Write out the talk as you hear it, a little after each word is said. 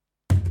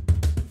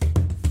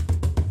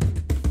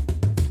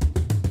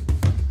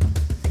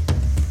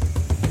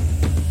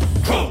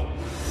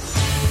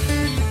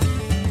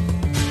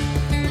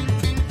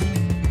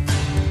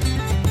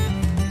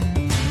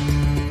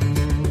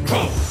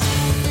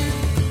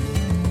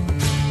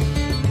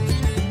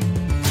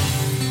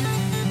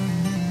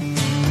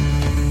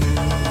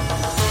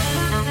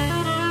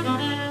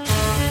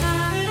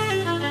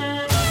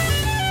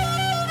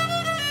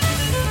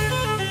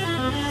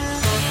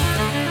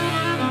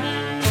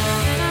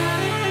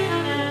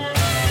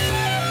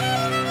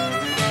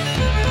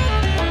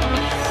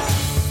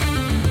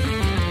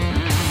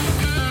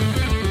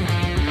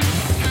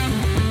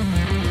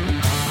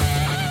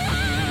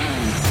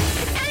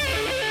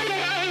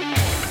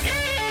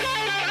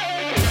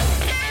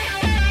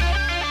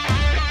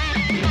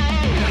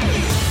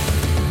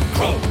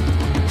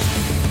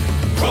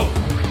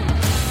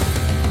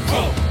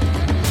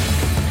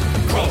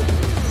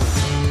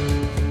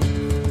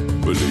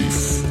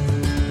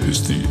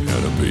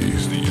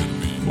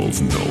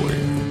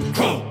knowing.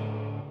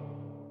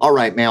 All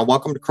right, man.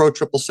 Welcome to Crow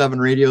 777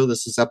 Radio.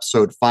 This is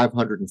episode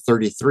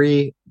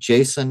 533.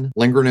 Jason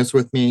Lindgren is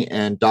with me,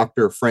 and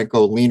Dr.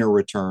 Franco Lena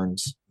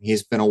returns.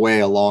 He's been away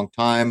a long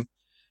time.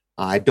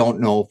 I don't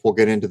know if we'll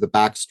get into the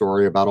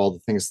backstory about all the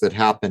things that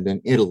happened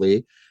in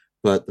Italy,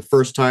 but the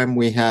first time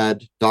we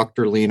had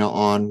Dr. Lena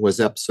on was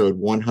episode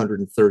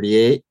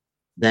 138.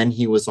 Then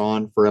he was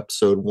on for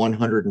episode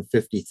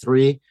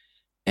 153.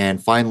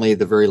 And finally,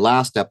 the very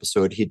last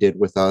episode he did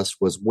with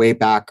us was way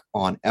back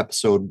on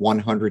episode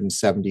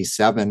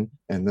 177.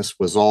 And this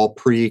was all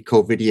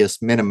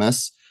pre-Covidius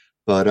minimus.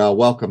 But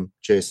welcome,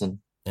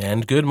 Jason.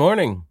 And good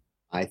morning.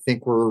 I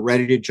think we're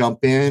ready to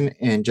jump in.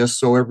 And just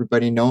so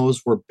everybody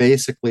knows, we're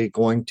basically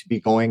going to be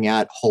going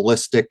at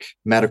holistic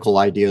medical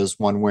ideas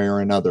one way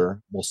or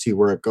another. We'll see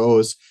where it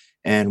goes.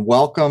 And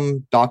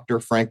welcome, Dr.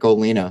 Franco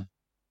Lena.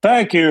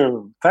 Thank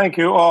you. Thank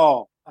you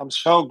all. I'm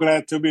so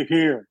glad to be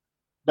here.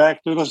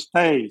 Back to the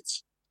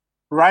States.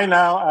 Right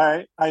now,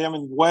 I am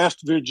in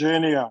West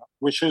Virginia,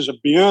 which is a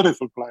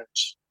beautiful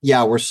place.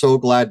 Yeah, we're so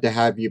glad to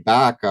have you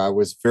back. I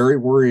was very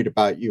worried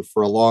about you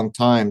for a long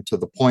time, to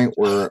the point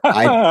where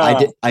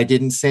I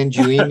didn't send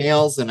you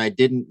emails and I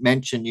didn't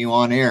mention you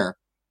on air.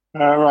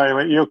 All right,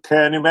 well, you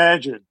can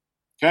imagine,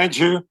 can't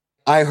you?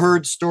 I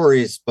heard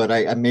stories, but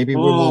maybe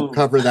we won't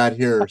cover that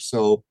here.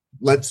 So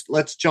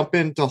let's jump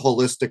into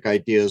holistic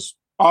ideas.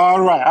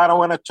 All right, I don't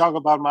want to talk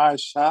about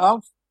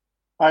myself.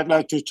 I'd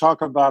like to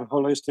talk about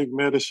holistic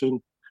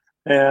medicine,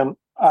 and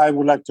I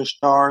would like to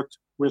start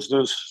with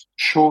this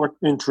short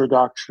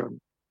introduction.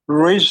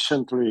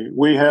 Recently,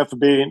 we have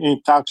been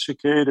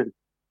intoxicated.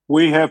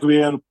 We have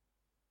been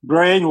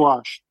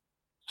brainwashed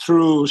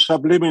through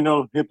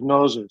subliminal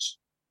hypnosis.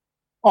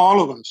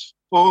 All of us,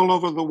 all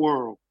over the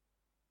world.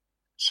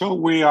 So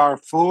we are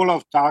full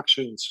of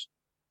toxins.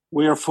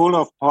 We are full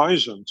of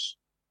poisons.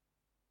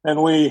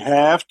 And we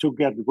have to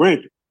get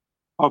rid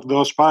of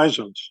those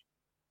poisons.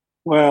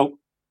 Well,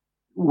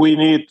 we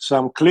need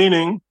some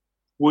cleaning.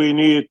 We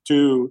need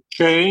to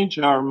change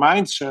our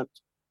mindset.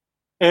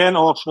 And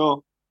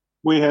also,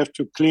 we have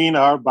to clean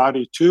our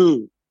body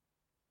too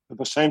at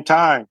the same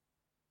time.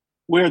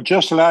 We're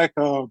just like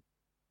a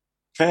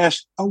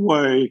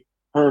cast-away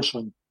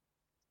person.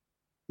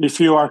 If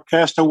you are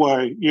cast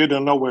away, you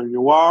don't know where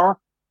you are.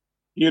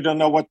 You don't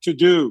know what to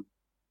do.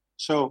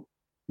 So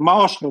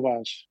most of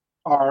us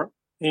are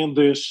in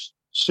this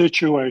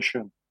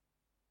situation.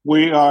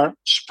 We are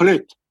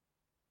split.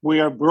 We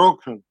are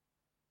broken.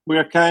 We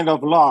are kind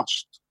of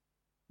lost.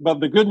 But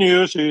the good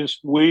news is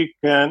we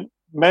can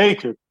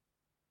make it.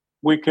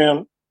 We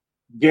can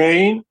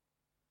gain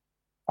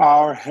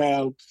our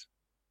health,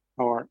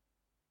 our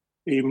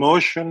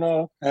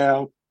emotional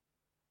health,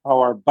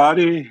 our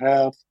body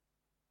health.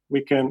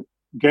 We can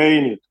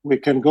gain it. We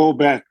can go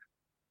back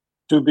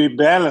to be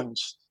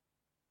balanced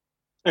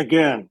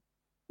again.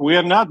 We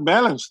are not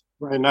balanced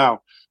right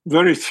now.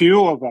 Very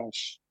few of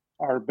us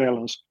are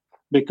balanced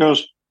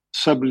because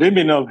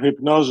subliminal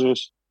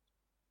hypnosis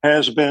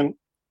has been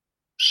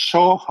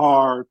so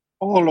hard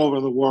all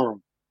over the world.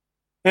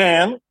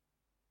 And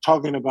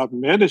talking about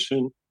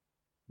medicine,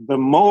 the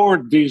more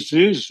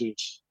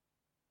diseases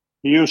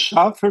you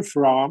suffer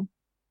from,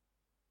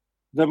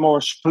 the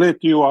more split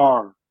you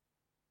are.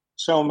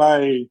 So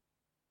my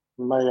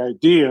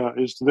idea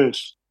is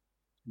this: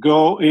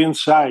 go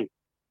inside,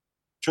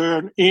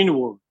 turn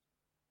inward.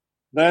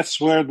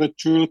 That's where the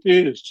truth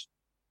is.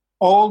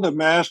 All the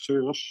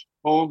masters,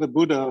 all the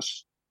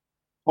Buddhas,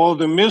 all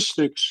the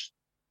mystics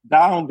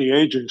down the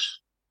ages,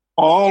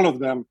 all of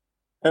them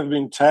have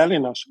been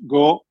telling us,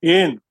 go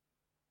in.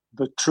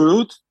 The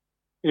truth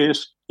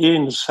is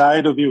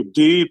inside of you,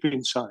 deep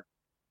inside.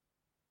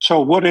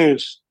 So what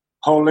is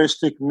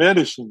holistic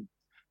medicine?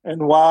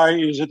 And why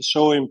is it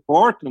so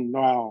important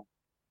now?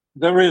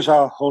 There is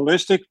a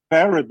holistic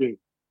paradigm.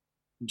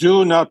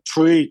 Do not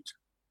treat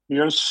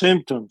your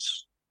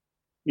symptoms.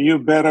 You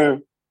better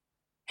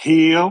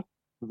heal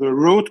the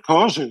root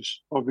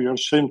causes of your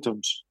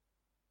symptoms.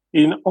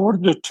 In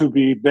order to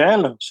be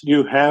balanced,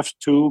 you have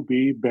to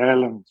be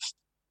balanced.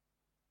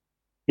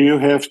 You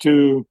have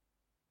to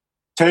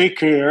take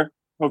care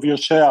of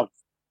yourself.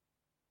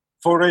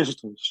 For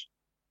instance,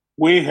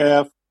 we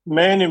have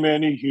many,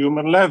 many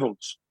human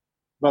levels,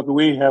 but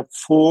we have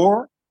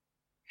 4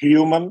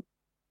 human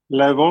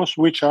levels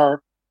which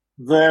are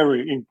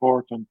very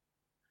important.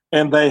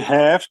 And they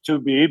have to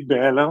be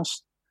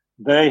balanced.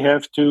 They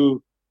have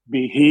to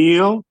be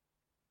healed.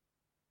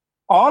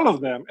 All of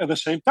them at the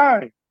same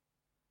time.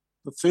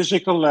 The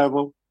physical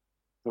level,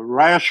 the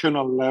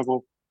rational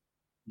level,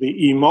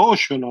 the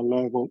emotional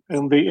level,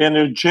 and the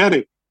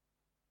energetic.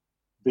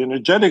 The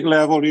energetic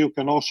level you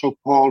can also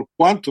call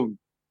quantum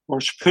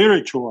or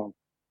spiritual.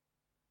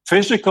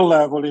 Physical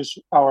level is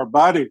our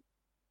body.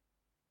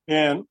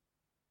 And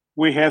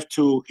we have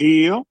to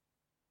heal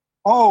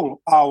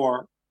all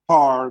our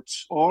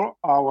parts, all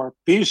our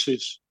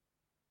pieces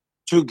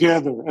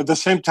together at the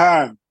same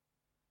time.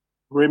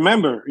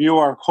 Remember, you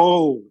are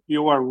whole,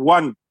 you are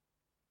one.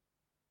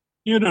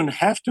 You don't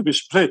have to be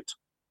split.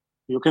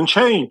 You can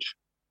change.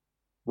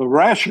 The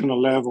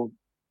rational level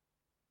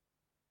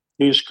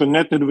is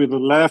connected with the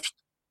left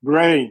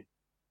brain.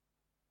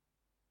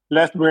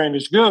 Left brain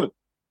is good.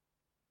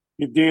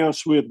 It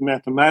deals with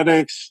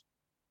mathematics,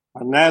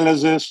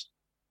 analysis,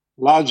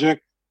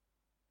 logic.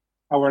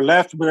 Our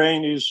left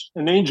brain is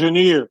an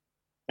engineer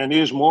and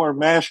is more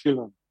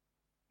masculine.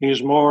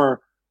 He's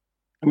more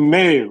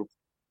male.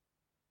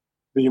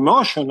 The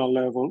emotional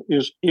level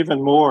is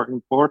even more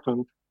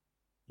important.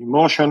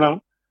 Emotional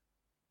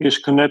is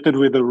connected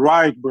with the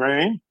right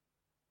brain,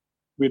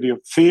 with your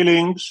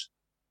feelings,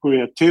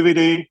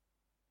 creativity,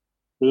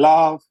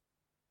 love,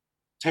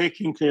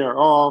 taking care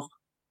of.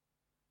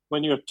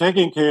 When you're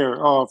taking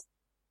care of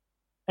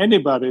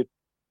anybody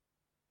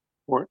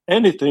or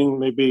anything,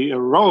 maybe a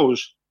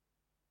rose,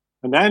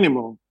 an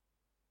animal,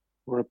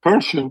 or a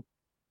person,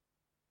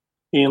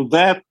 in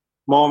that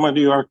moment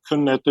you are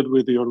connected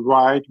with your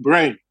right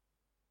brain.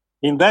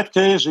 In that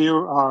case, you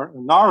are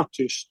an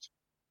artist.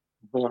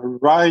 The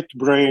right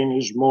brain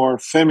is more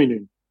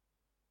feminine.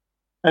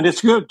 And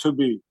it's good to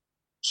be.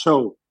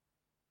 So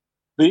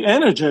the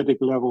energetic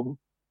level,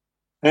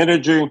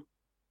 energy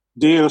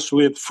deals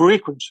with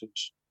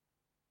frequencies.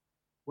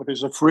 What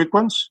is a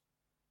frequency?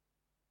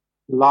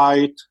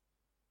 Light,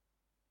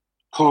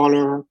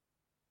 color,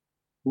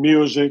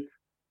 music.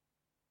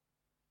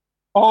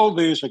 All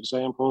these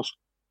examples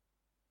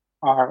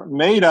are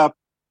made up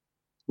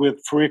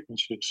with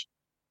frequencies.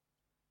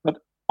 But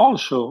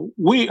also,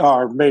 we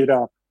are made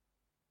up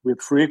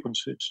with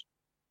frequencies.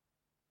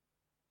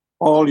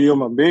 All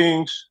human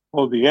beings,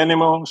 all the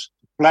animals,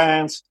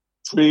 plants,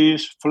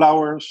 trees,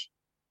 flowers,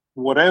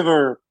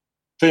 whatever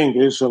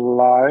thing is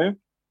alive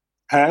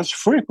has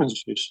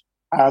frequencies.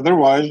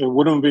 Otherwise, it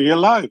wouldn't be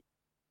alive.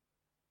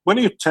 When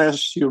you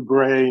test your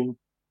brain,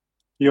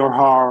 your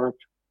heart,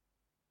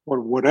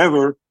 or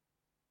whatever,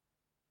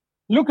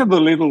 look at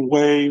the little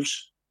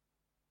waves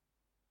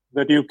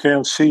that you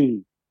can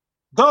see.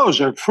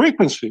 Those are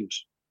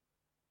frequencies.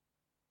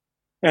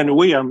 And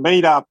we are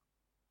made up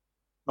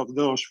of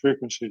those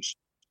frequencies.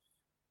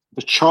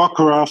 The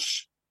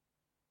chakras,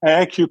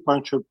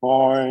 acupuncture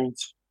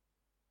points,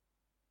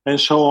 and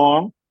so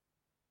on,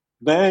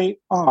 they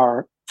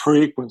are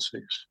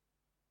frequencies.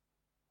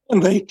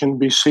 And they can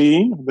be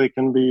seen, they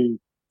can be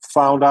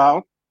found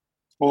out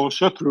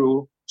also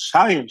through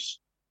science.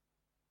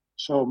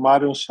 So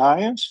modern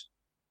science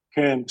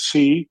can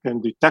see,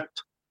 can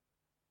detect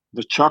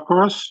the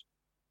chakras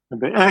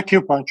and the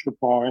acupuncture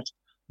points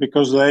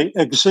because they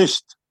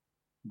exist.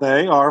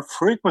 They are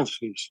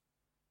frequencies.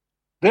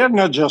 They're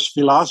not just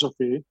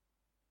philosophy.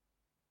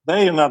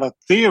 They are not a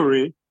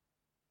theory.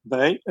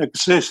 They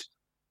exist.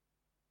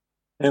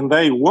 And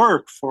they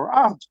work for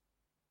us.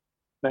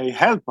 They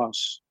help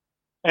us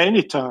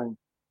anytime,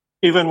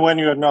 even when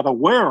you're not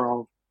aware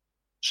of.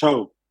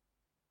 So,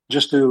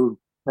 just to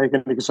make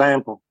an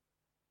example,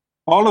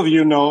 all of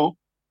you know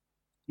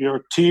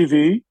your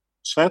TV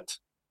set.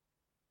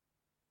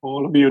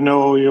 All of you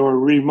know your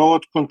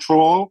remote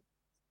control.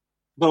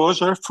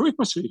 Those are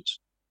frequencies.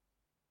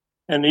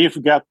 And if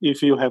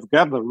you have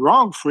got the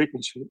wrong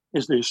frequency,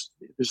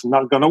 it's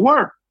not going to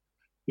work.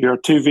 Your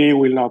TV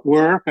will not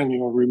work and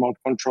your remote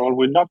control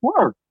will not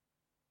work.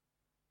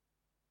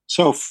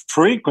 So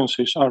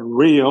frequencies are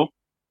real.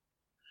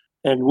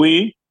 And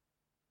we,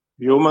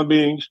 human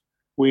beings,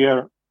 we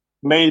are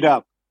made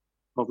up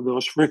of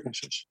those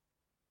frequencies.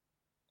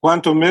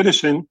 Quantum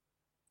medicine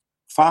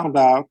found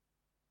out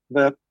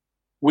that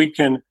we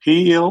can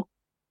heal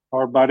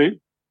our body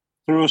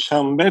through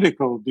some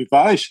medical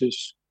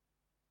devices.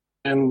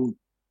 And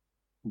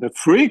the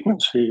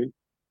frequency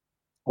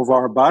of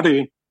our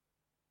body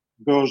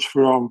goes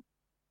from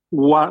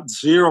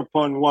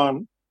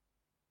 0.1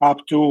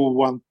 up to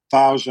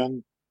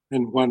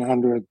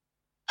 1,100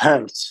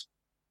 hertz,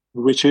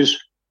 which is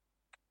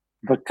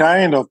the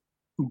kind of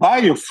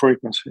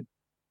biofrequency.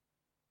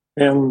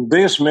 And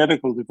this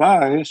medical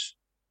device,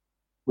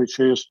 which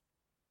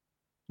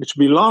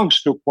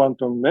belongs to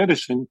quantum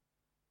medicine,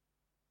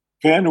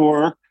 can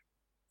work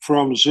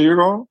from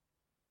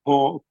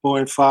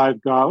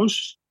 0.5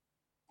 Gauss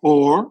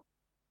or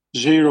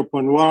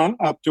 0.1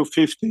 up to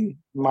 50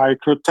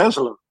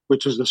 microtesla,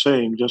 which is the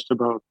same, just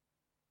about.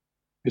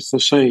 It's the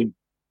same.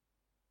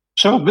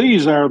 So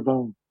these are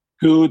the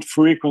good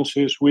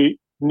frequencies we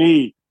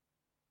need.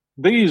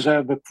 These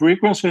are the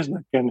frequencies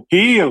that can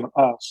heal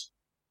us.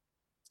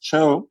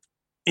 So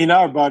in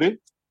our body,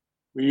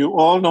 you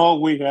all know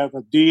we have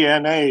a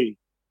DNA.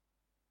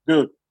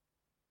 Good.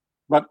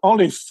 But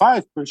only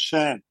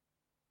 5%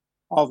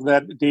 of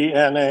that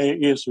DNA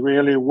is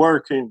really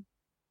working.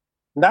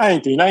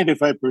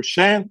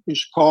 95%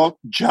 is called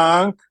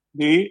junk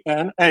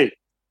DNA.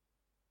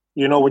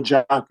 You know what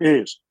junk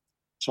is.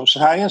 So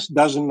science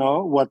doesn't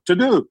know what to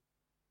do.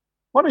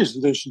 What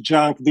is this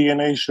junk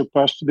DNA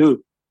supposed to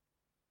do?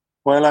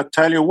 Well, I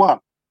tell you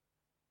what.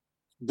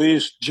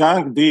 This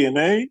junk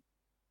DNA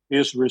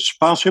is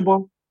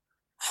responsible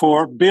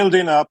for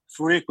building up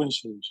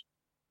frequencies.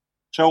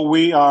 So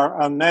we are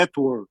a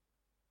network,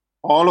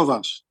 all of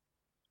us.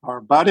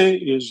 Our body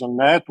is a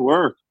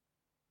network,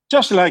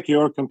 just like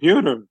your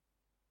computer,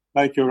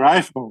 like your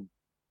iPhone.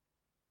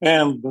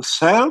 And the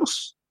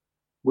cells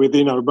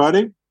within our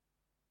body,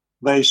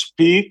 they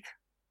speak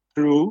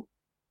through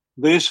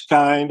this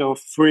kind of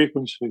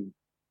frequency.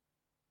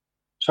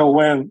 So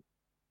when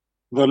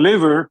the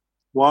liver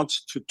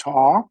wants to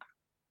talk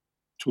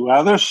to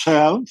other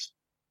cells,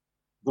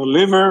 the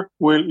liver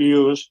will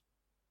use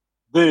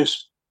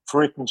this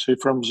frequency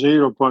from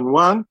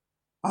 0.1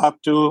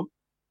 up to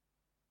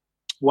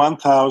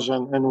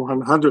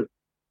 1,100.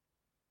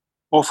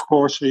 Of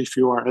course, if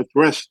you are at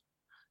rest.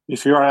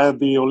 If you are at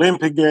the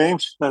Olympic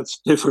Games, that's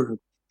different.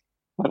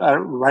 But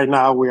right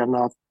now, we are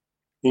not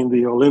in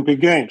the Olympic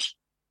Games.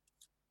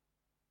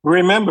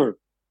 Remember,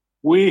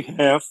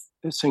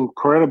 it's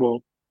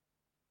incredible,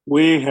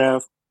 we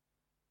have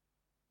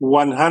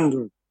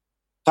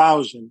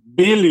 100,000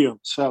 billion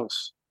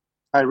cells.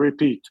 I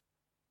repeat,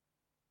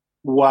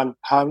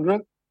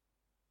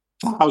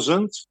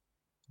 100,000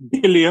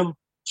 billion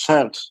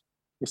cells.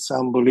 It's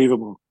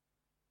unbelievable.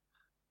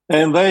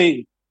 And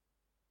they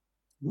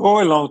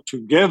go along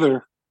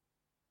together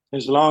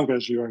as long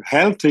as you're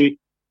healthy.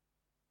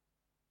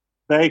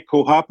 They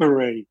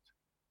cooperate.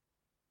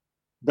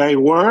 They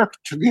work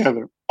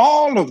together,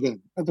 all of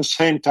them at the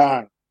same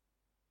time.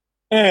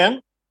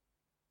 And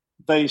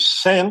they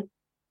send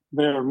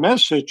their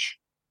message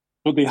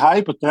to the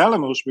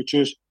hypothalamus, which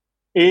is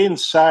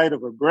inside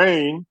of a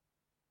brain,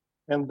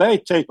 and they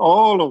take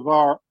all of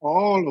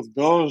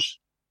those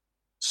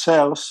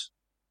cells,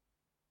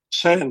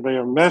 send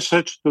their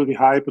message to the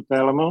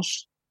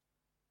hypothalamus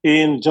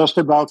in just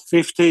about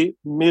 50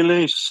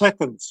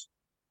 milliseconds.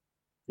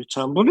 It's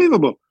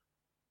unbelievable.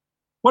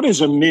 What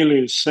is a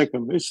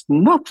millisecond? It's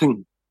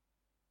nothing.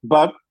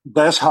 But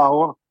that's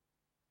how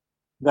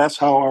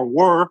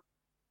our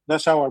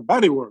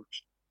body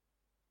works.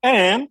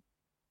 And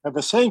at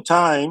the same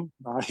time,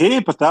 our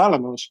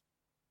hypothalamus,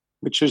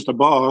 which is the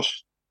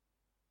boss,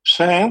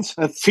 sends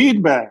a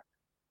feedback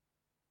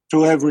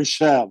to every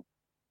cell.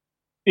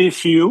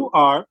 If you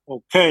are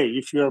okay,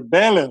 if you're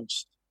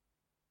balanced,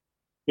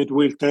 it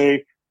will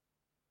take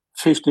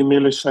 50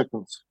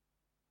 milliseconds.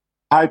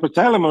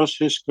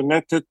 Hypothalamus is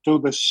connected to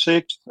the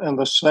 6th and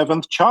the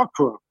 7th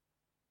chakra,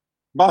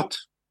 but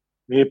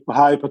the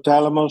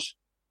hypothalamus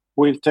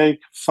will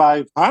take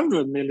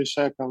 500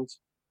 milliseconds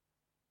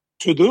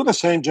to do the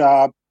same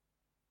job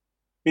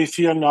if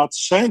you're not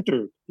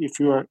centered, if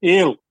you are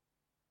ill,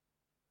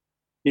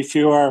 if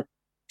you are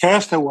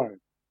cast away.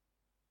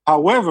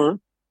 However,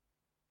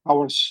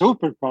 our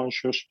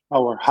superconscious,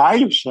 our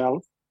higher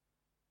self,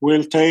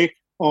 will take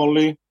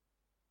only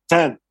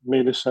 10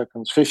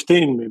 milliseconds,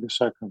 15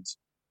 milliseconds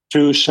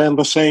to send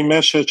the same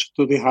message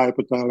to the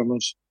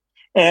hypothalamus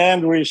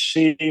and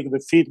receive the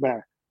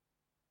feedback.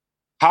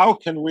 How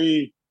can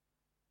we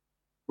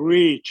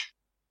reach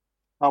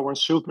our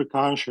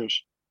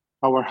superconscious,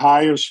 our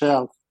higher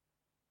self?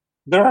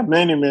 There are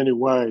many, many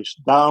ways.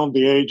 Down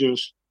the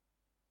ages,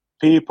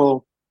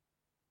 people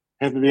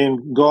have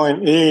been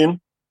going in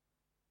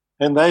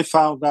and they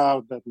found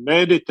out that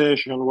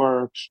meditation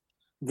works,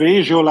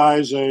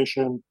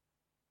 visualization,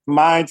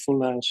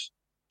 mindfulness,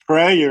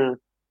 prayer,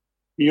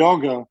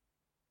 yoga,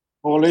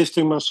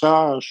 holistic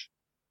massage,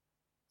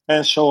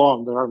 and so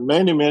on. There are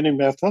many, many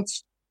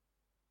methods.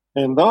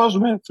 And those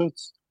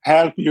methods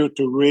help you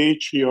to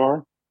reach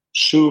your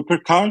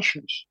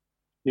superconscious,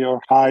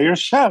 your higher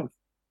self.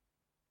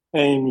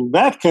 And in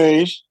that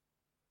case,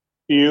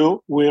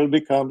 you will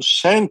become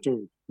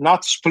centered,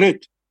 not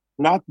split,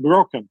 not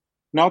broken,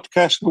 not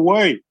cast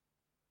away,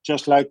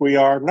 just like we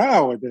are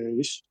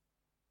nowadays.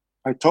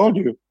 I told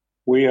you,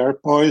 we are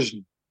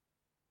poisoned.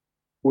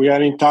 We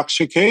are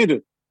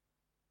intoxicated.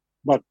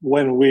 But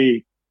when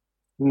we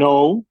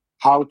know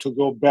how to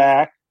go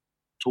back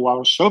to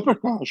our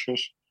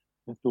superconscious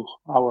and to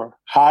our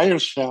higher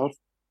self,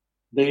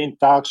 the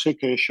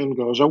intoxication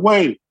goes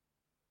away.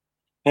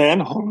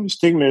 And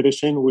holistic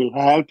medicine will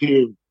help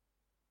you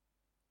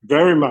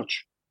very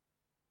much.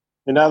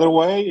 Another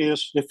way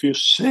is if you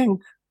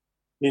sink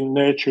in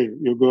nature,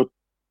 you go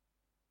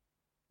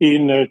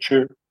in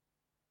nature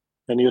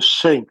and you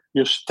sink,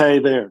 you stay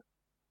there.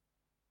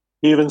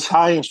 Even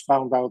science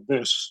found out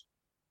this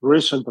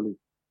recently.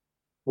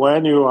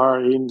 When you are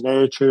in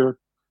nature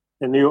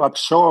and you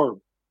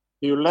absorb,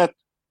 you let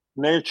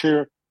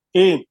nature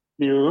in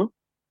you,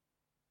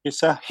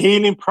 it's a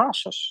healing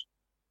process.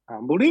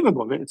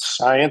 Unbelievable. It's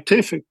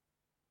scientific.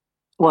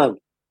 Well,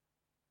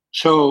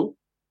 so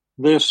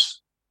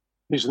this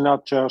is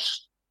not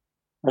just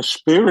a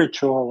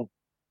spiritual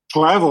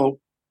travel,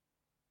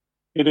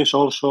 it is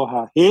also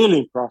a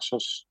healing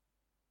process.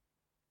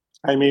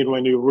 I mean,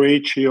 when you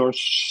reach your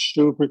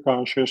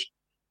superconscious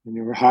and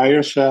your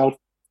higher self,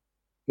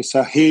 it's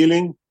a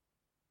healing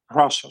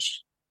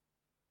process.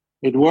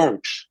 It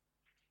works.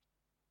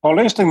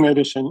 Holistic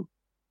medicine,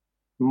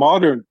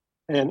 modern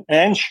and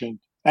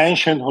ancient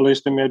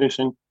holistic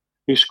medicine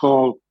is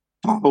called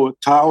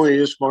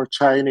Taoism or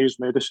Chinese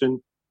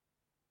medicine,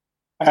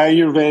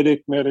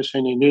 Ayurvedic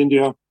medicine in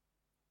India,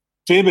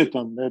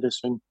 Tibetan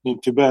medicine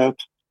in Tibet,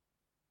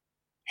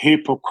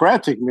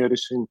 Hippocratic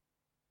medicine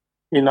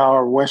in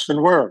our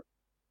Western world,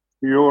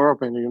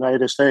 Europe and the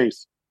United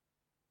States.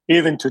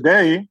 Even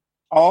today,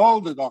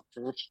 all the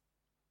doctors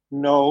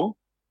know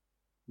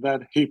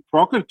that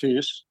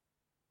Hippocrates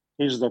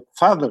is the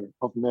father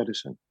of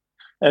medicine.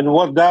 And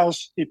what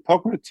does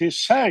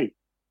Hippocrates say?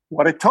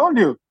 What I told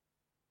you.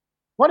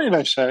 What did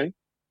I say?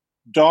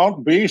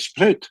 Don't be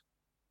split.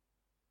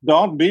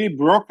 Don't be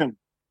broken.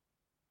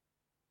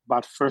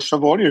 But first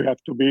of all, you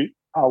have to be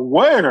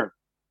aware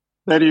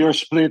that you're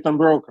split and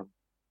broken.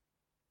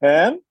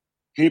 And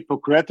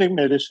Hippocratic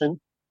medicine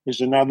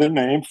is another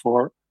name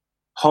for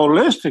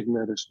holistic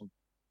medicine.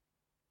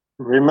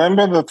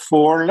 Remember the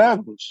 4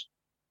 levels.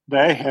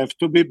 They have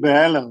to be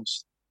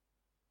balanced.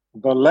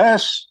 The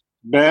less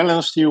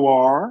balanced you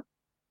are,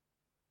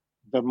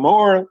 the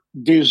more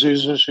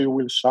diseases you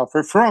will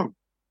suffer from.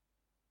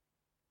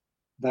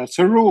 That's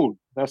a rule.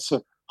 That's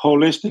a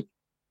holistic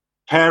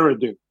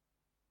paradigm.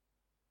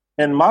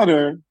 And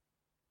modern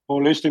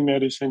holistic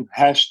medicine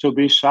has to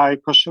be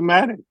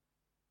psychosomatic,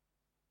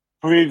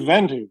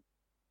 preventive,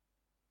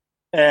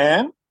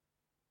 and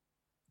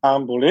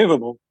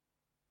unbelievable.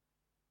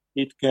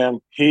 It can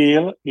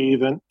heal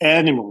even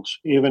animals,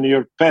 even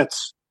your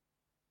pets.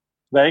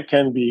 They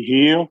can be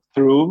healed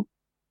through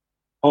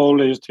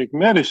holistic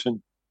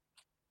medicine.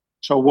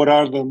 So, what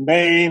are the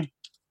main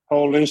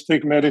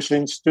holistic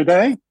medicines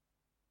today?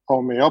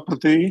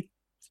 Homeopathy,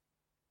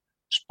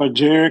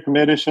 spagyric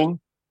medicine,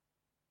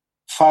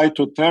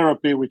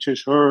 phytotherapy, which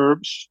is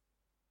herbs,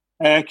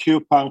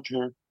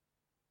 acupuncture,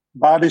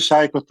 body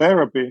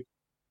psychotherapy,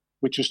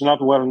 which is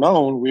not well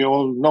known. We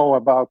all know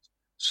about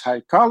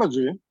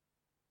psychology,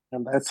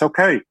 and that's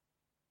okay.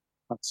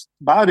 But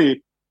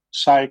body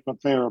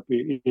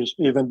psychotherapy is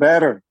even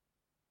better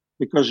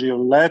because you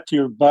let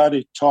your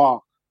body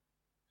talk,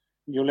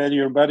 you let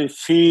your body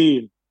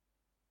feel.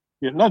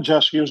 You're not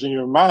just using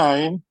your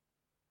mind,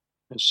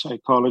 as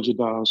psychology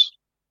does.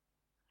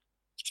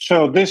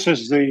 So, this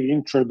is the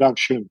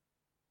introduction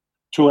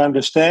to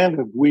understand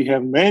that we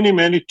have many,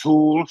 many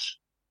tools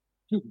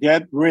to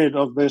get rid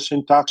of this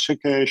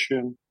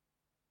intoxication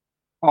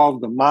of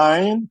the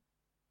mind,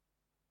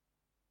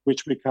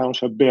 which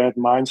becomes a bad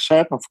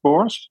mindset, of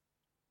course,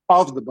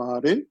 of the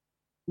body,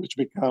 which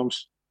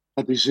becomes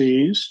a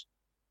disease,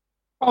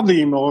 of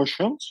the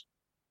emotions.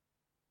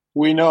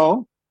 We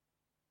know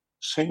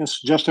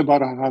since just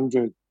about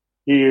 100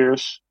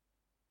 years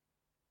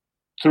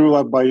through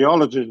a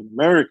biologist,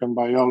 American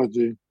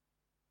biology,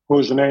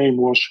 whose name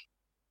was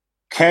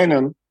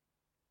Cannon.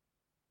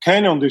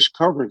 Cannon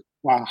discovered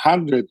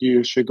 100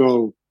 years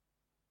ago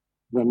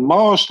that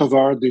most of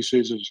our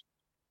diseases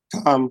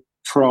come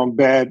from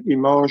bad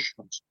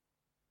emotions.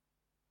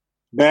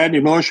 Bad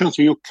emotions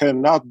you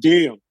cannot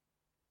deal.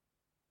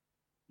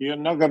 You're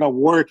not going to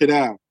work it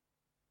out.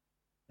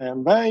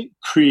 And they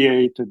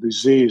create a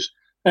disease.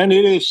 And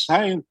it is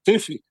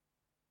scientific.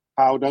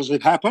 How does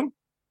it happen?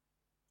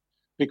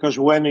 Because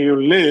when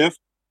you live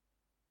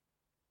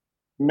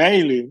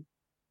mainly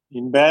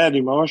in bad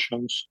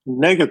emotions,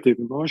 negative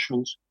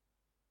emotions,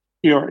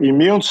 your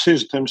immune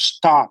system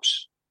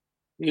stops.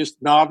 It's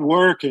not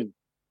working.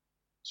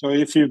 So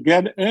if you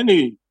get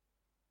any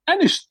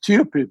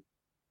stupid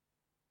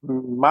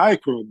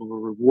microbe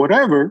or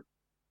whatever,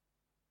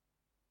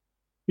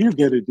 you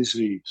get a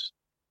disease.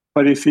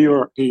 But if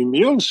your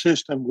immune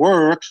system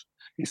works,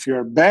 if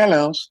you're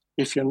balanced,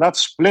 if you're not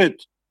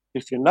split,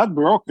 if you're not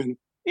broken,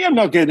 you're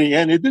not getting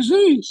any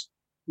disease.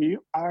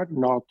 You are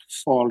not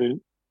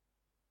falling.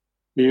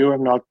 You are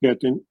not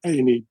getting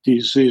any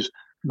disease.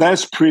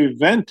 That's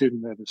preventive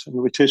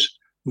medicine, which is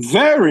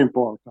very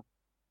important.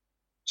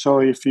 So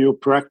if you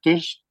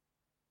practice,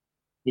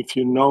 if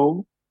you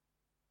know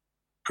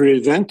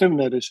preventive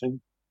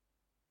medicine,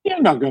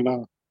 you're not going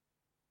to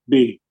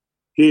be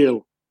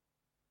healed,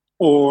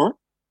 or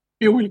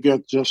you will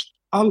get just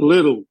a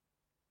little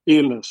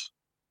illness,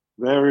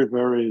 very,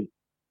 very,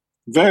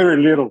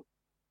 very little.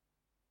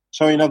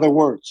 So, in other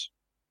words,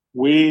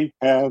 we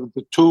have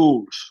the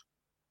tools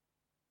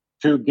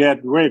to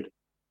get rid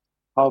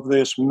of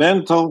this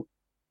mental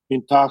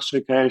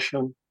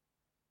intoxication,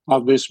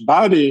 of this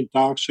body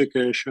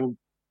intoxication.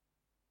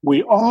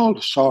 We all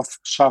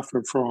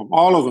suffer from,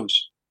 all of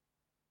us.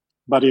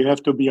 But you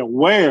have to be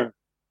aware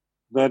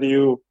that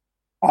you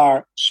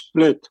are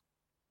split.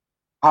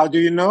 How do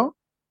you know?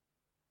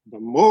 The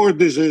more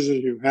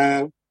diseases you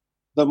have,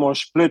 the more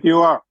split you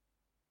are.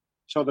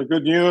 So the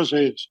good news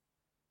is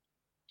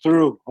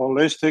through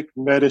holistic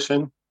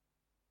medicine,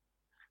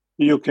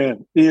 you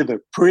can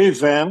either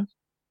prevent,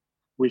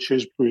 which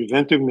is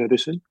preventive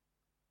medicine,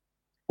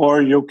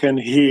 or you can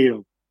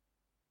heal.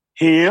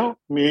 Heal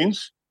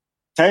means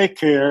take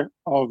care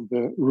of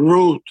the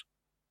root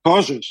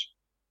causes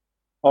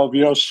of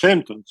your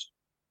symptoms.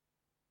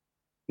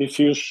 If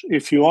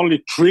you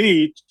only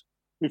treat,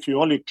 if you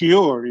only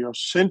cure your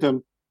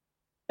symptom,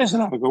 it's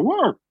not going to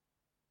work.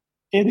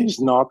 It is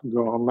not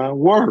going to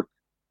work.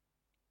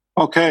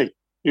 Okay,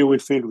 you will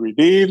feel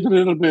relieved a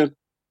little bit.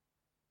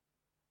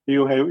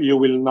 You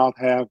will not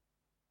have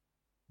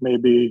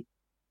maybe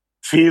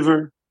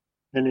fever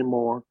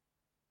anymore.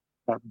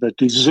 But the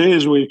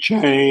disease will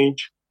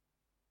change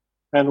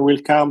and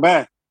will come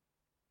back.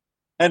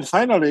 And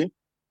finally,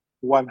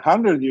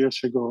 100 years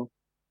ago,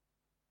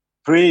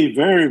 three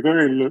very,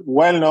 very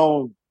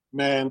well-known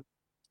men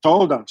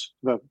told us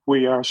that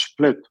we are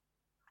split.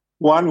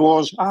 One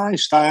was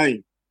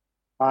Einstein.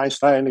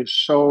 Einstein is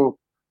so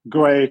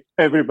great,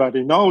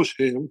 everybody knows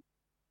him,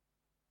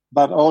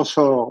 but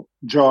also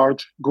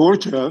George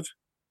Gurdjieff.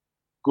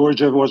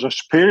 Gurdjieff was a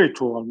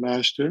spiritual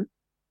master,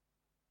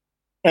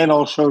 and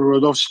also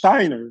Rudolf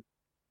Steiner.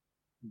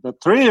 The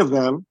three of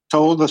them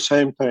told the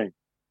same thing.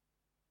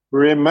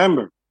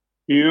 Remember,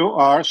 you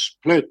are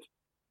split.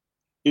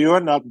 You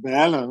are not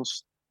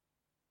balanced.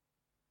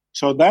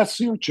 So that's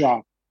your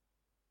job.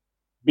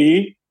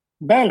 Be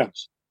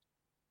balanced.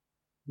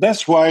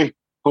 That's why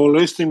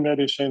holistic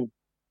medicine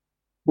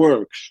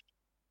works,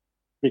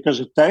 because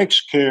it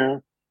takes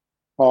care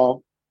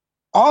of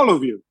all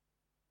of you.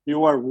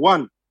 You are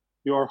one.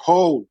 You are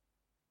whole.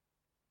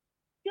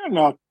 You're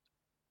not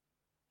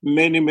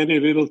many, many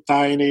little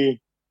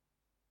tiny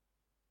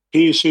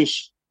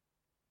pieces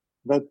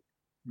that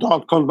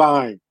don't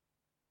combine.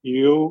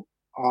 You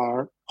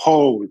are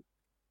whole.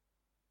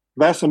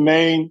 That's the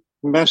main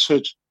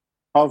message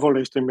of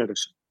holistic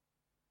medicine.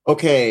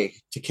 Okay,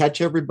 to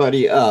catch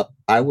everybody up,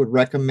 I would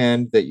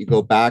recommend that you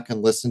go back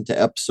and listen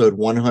to episode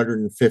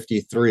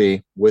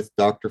 153 with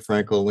Dr.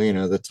 Franco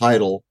Lena. The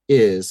title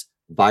is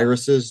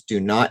Viruses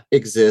Do Not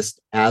Exist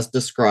as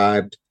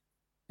Described.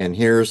 And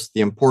here's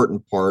the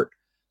important part: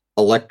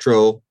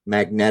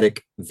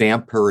 electromagnetic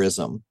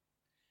vampirism.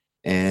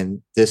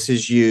 And this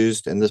is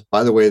used, and this,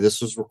 by the way, this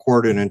was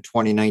recorded in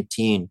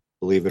 2019,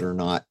 believe it or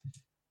not,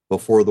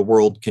 before the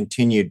world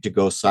continued to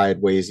go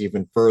sideways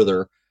even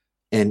further.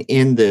 And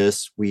in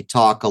this, we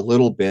talk a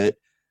little bit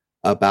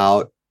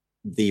about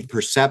the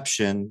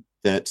perception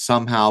that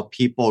somehow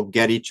people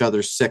get each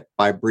other sick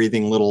by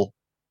breathing little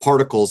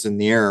particles in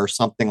the air or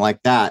something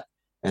like that.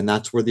 And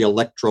that's where the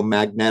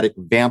electromagnetic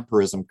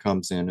vampirism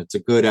comes in. It's a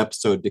good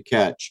episode to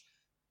catch.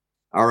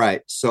 All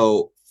right.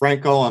 So,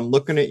 Franco, I'm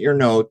looking at your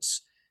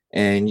notes,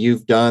 and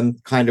you've done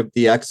kind of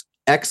the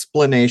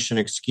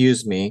explanation,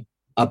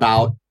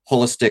 about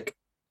holistic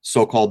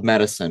so-called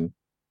medicine.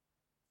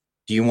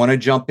 Do you want to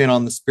jump in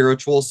on the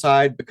spiritual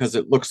side? Because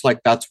it looks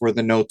like that's where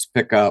the notes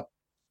pick up.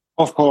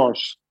 Of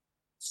course.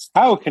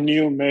 How can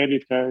you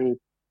meditate?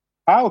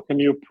 How can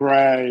you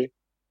pray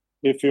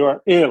if you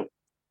are ill?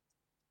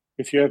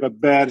 If you have a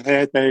bad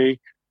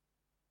headache,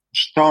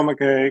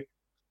 stomach ache,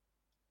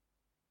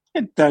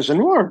 it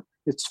doesn't work.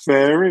 It's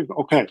very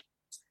okay.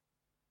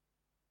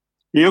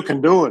 You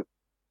can do it,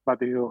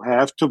 but you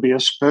have to be a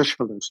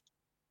specialist.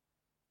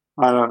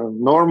 A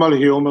normal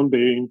human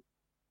being,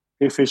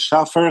 if he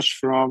suffers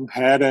from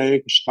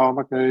headache,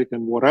 stomach ache,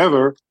 and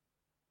whatever,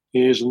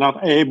 he is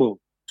not able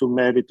to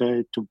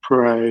meditate, to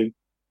pray,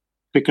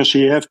 because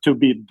you have to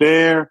be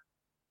there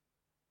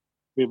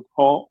with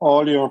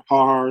all your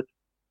heart,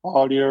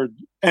 all your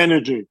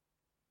energy.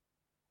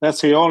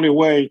 That's the only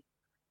way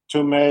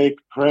to make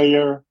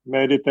prayer,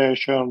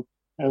 meditation,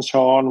 and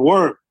so on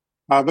work.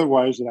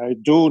 Otherwise, they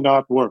do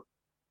not work.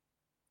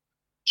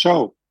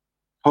 So,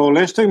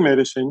 holistic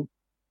medicine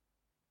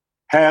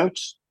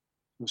helps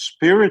the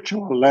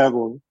spiritual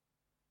level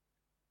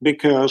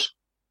because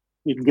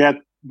it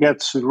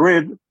gets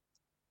rid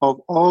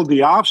of all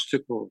the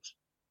obstacles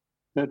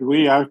that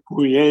we are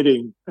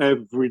creating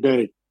every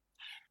day.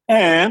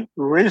 And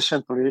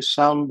recently,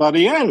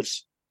 somebody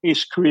else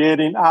is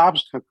creating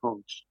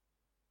obstacles.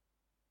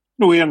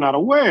 We are not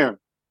aware.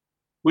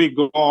 We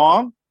go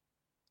on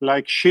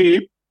like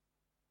sheep.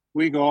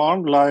 We go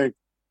on like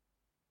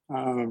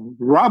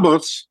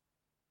robots.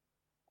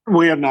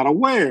 We are not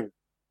aware.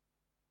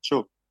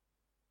 So,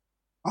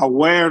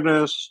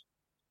 awareness,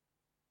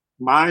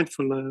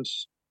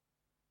 mindfulness,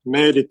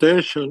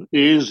 meditation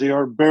is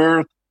your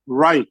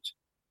birthright.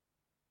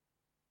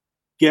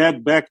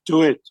 Get back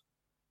to it.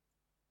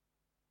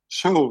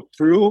 So,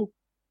 through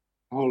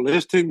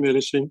holistic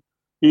medicine,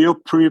 you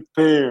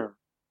prepare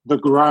the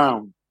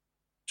ground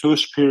to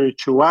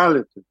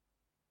spirituality.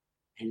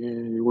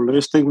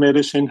 Holistic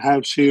medicine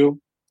helps you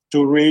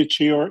to reach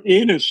your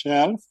inner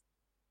self.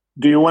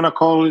 Do you want to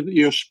call it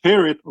your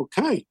spirit?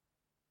 Okay.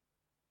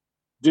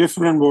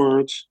 Different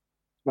words,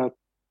 but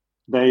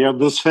they are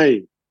the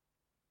same.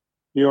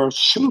 Your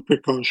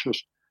superconscious.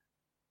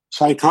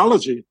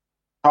 Psychology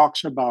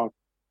talks about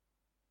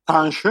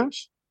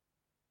conscious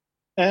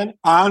and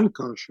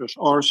unconscious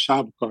or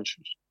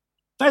subconscious.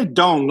 They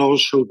don't know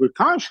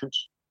superconscious.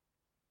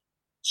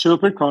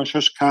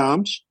 Superconscious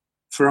comes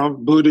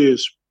from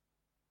Buddhism,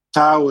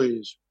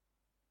 Taoism,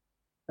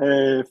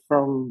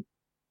 from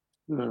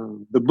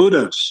the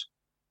Buddhas.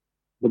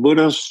 The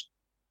Buddhas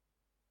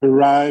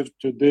arrived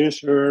to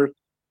this earth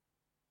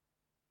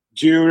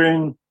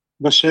during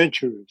the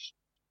centuries.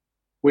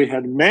 We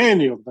had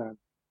many of them,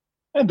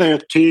 and they're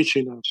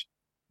teaching us,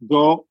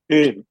 go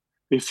in.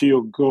 If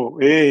you go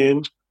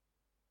in,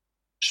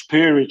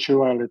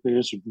 spirituality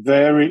is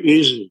very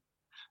easy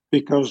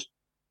because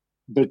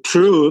the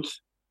truth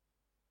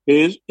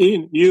is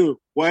in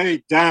you,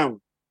 way down.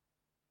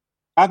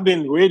 I've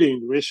been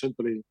reading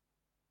recently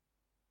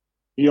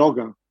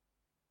yoga.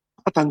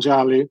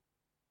 Patanjali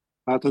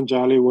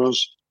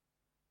was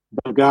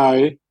the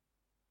guy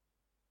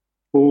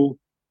who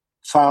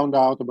found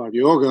out about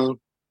yoga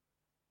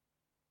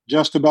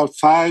just about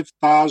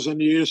 5,000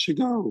 years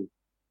ago.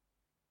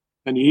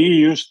 And he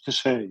used to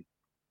say,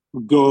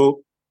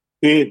 go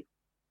in.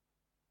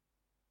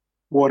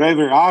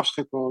 Whatever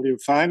obstacle you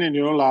find in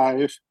your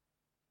life,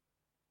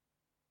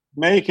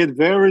 make it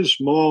very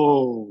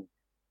small.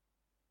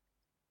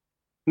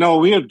 No,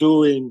 we are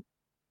doing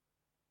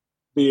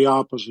the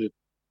opposite.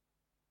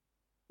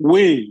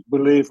 We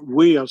believe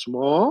we are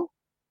small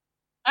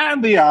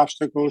and the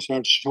obstacles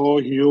are so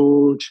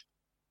huge,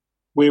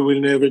 we will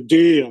never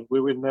deal,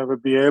 we will never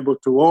be able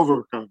to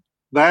overcome.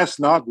 That's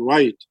not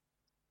right.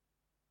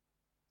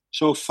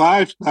 So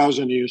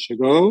 5,000 years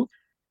ago,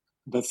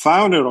 the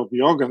founder of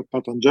yoga,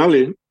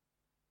 Patanjali,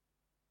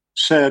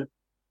 said,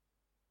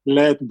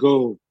 let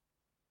go.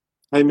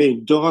 I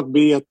mean, don't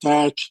be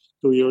attached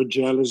to your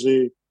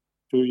jealousy,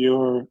 to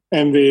your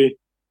envy,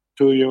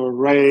 to your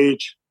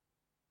rage,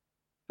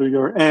 to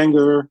your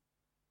anger,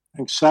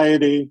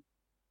 anxiety.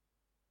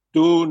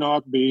 Do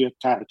not be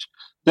attached.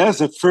 That's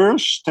the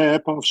first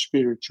step of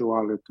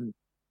spirituality.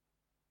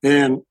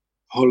 And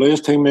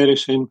holistic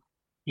medicine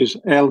is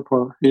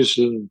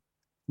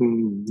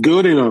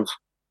good enough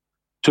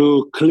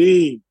to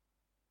clean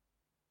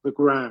the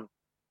ground.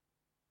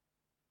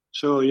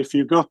 So if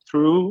you go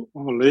through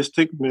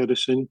holistic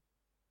medicine,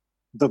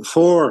 the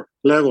 4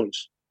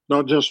 levels,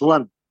 not just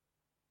one,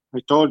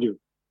 I told you,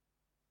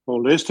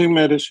 holistic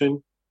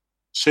medicine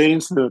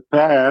since the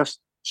past,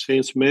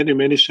 since many,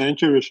 many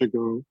centuries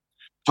ago,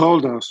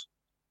 told us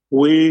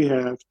we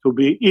have to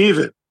be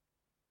even.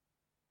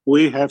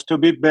 We have to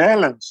be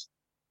balanced.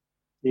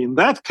 In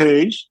that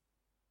case,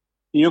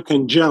 you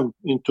can jump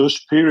into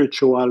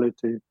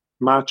spirituality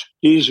much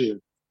easier.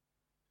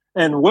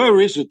 And where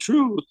is the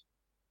truth?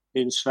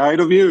 Inside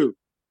of you.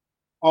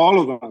 All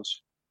of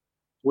us.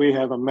 We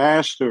have a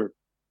master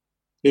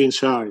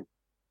inside.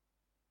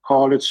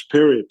 Call it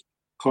spirit,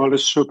 call it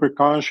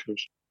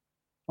superconscious,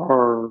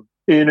 or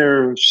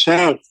inner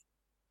self,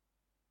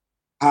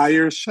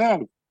 higher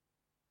self,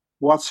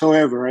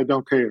 whatsoever, I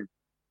don't care.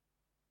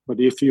 But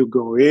if you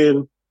go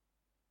in,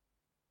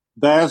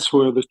 that's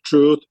where the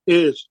truth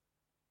is.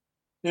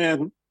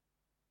 And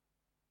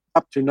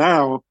up to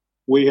now,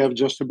 we have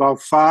just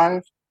about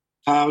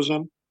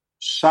 5,000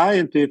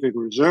 scientific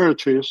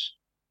researches.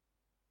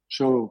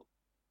 So,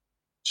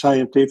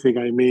 scientific,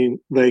 I mean,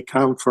 they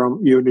come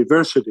from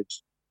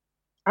universities.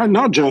 And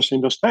not just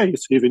in the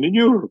States, even in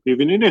Europe,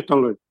 even in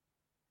Italy.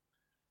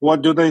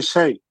 What do they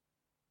say?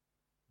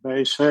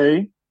 They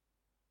say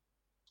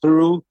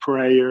through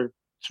prayer,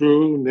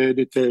 through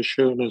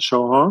meditation, and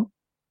so on,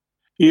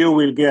 you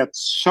will get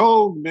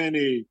so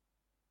many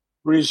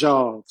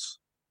results.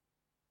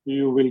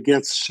 You will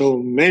get so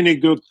many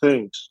good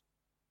things.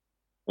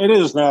 It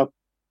is not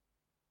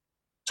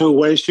to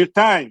waste your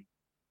time,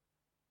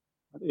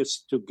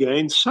 it's to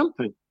gain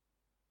something.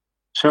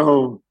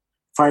 So,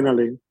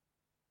 finally,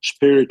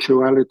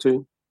 spirituality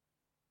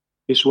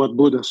is what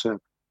Buddha said.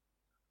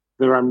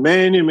 There are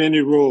many, many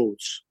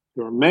roads,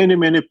 there are many,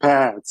 many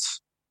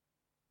paths.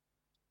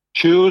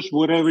 Choose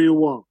whatever you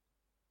want,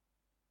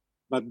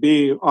 but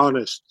be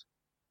honest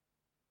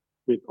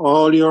with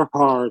all your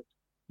heart.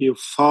 You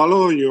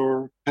follow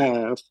your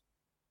path.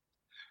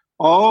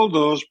 All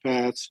those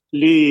paths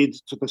lead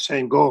to the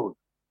same goal.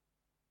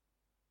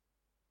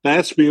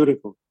 That's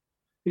beautiful.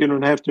 You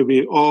don't have to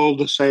be all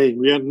the same.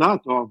 We are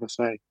not all the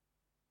same.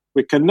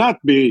 We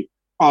cannot be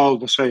all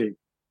the same.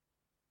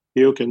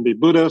 You can be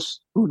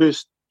Buddhist,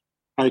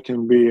 I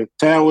can be a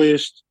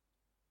Taoist,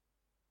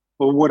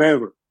 or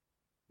whatever.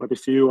 But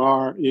if you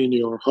are in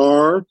your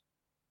heart,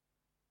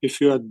 if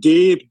you are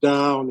deep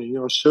down in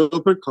your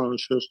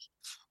superconscious,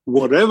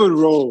 whatever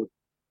road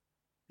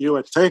you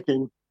are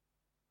taking,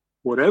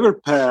 whatever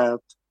path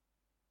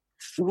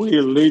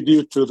will lead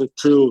you to the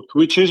truth,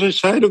 which is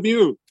inside of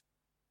you.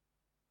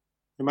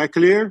 Am I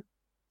clear?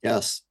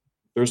 Yes.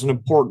 There's an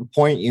important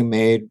point you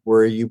made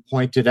where you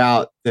pointed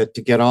out that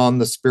to get on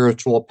the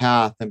spiritual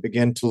path and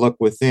begin to look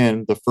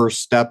within, the first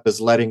step is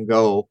letting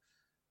go.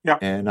 Yeah.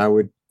 And I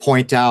would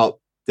point out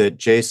that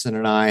Jason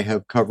and I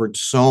have covered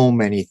so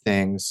many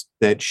things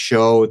that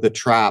show the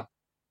trap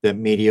that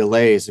media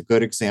lays. A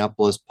good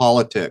example is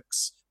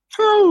politics.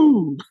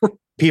 Oh.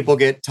 People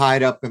get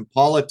tied up in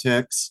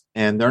politics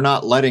and they're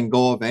not letting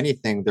go of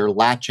anything. They're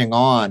latching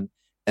on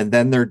and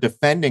then they're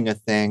defending a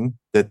thing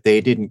that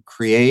they didn't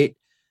create.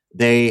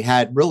 They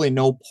had really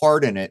no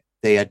part in it.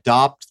 They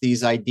adopt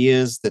these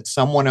ideas that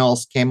someone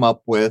else came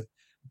up with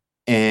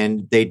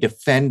and they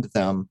defend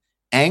them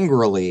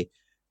angrily.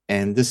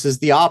 And this is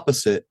the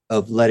opposite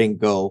of letting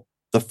go,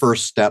 the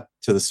first step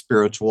to the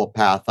spiritual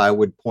path, I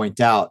would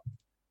point out.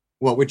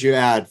 What would you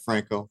add,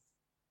 Franco?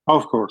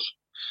 Of course.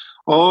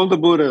 All the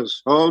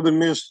Buddhas, all the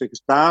mystics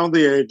down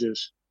the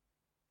ages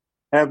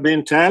have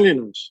been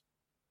telling us,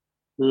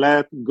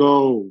 let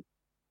go.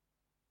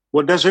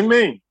 What does it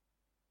mean?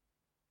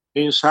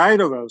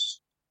 Inside of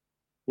us,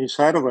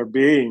 inside of our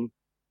being,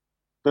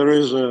 there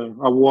is a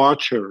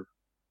watcher.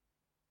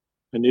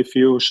 And if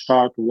you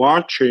start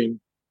watching,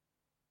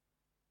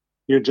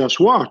 you just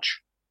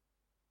watch.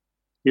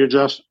 You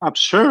just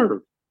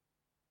observe.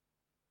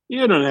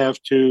 You don't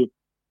have to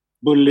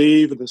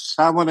believe that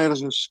someone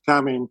else is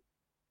coming,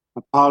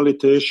 a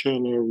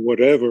politician or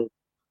whatever.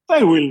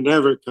 They will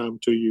never come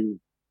to you.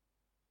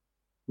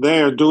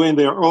 They are doing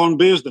their own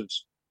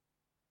business,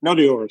 not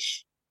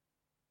yours.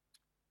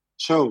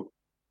 So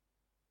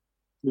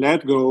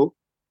let go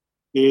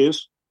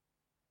is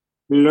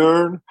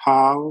learn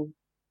how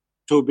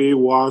to be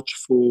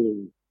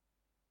watchful.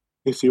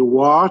 If you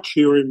watch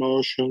your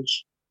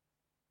emotions,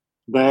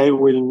 they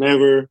will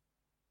never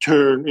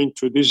turn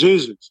into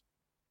diseases.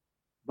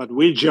 But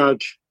we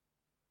judge,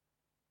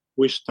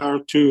 we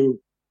start to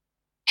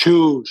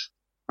choose.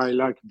 I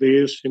like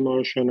this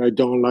emotion, I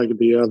don't like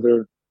the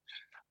other.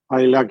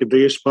 I like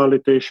this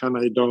politician,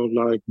 I don't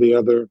like the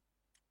other.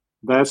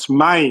 That's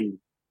mind.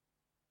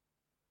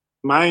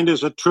 Mind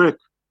is a trick.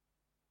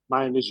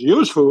 Mind is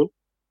useful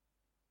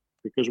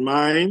because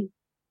mind,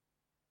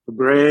 the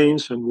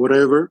brains, and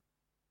whatever,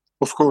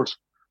 of course,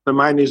 the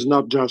mind is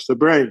not just the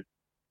brain,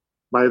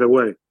 by the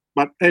way.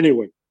 But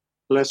anyway,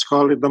 let's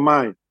call it the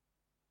mind.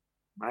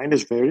 Mind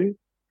is very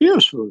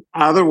useful.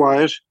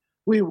 Otherwise,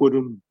 we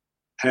wouldn't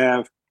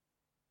have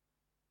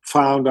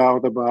found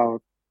out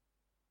about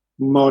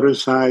modern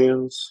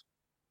science.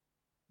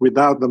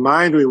 Without the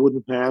mind, we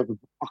wouldn't have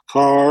a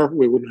car,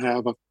 we wouldn't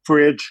have a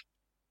fridge,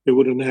 we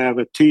wouldn't have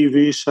a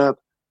TV set,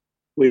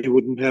 we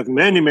wouldn't have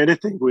many, many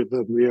things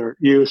that we are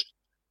used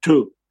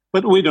to.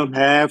 But we don't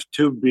have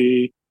to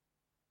be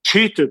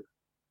cheated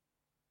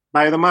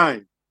by the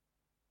mind.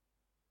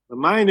 The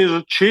mind is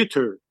a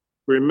cheater,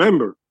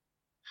 remember.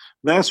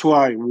 That's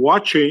why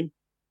watching,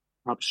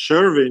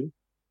 observing,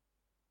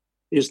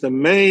 is the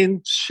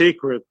main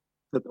secret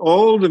that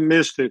all the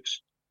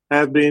mystics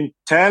have been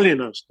telling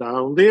us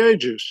down the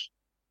ages.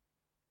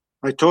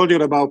 I told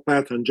you about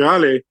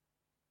Patanjali,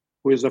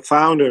 who is the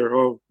founder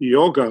of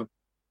yoga,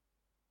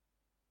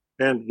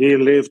 and he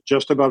lived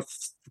just about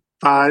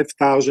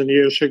 5,000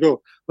 years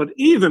ago. But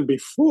even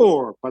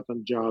before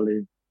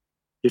Patanjali,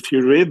 if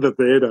you read the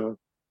Veda,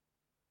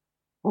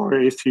 or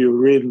if you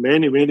read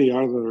many, many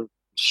other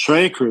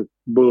sacred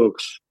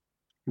books,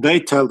 they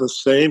tell the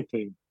same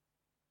thing.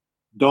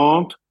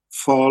 Don't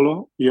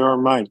follow your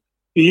mind.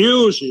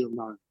 Use your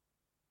mind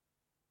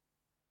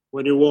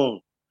when you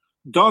want.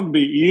 Don't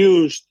be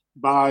used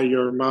by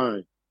your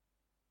mind.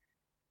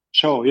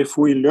 So if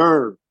we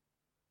learn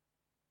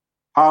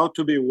how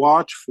to be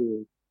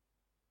watchful,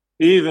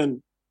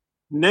 even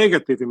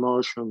negative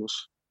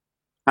emotions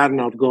are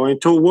not going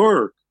to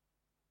work.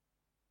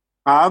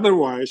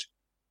 Otherwise,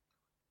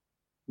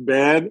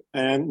 bad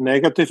and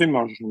negative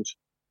emotions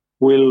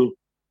will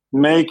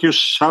make you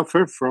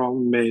suffer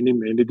from many,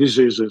 many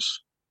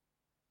diseases.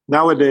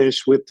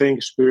 Nowadays, we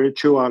think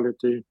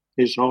spirituality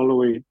is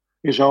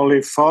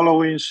only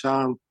following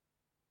some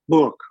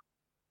book.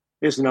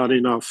 It's not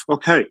enough.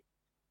 Okay,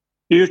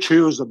 you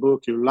choose a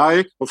book you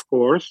like, of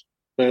course,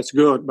 that's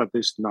good, but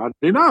it's not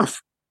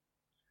enough.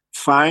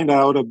 Find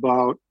out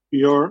about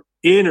your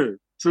inner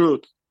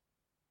truth.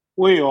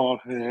 We all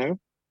have,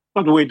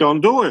 but we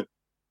don't do it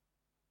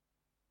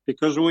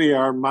because we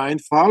are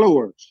mind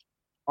followers,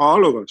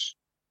 all of us.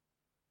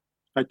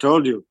 I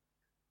told you,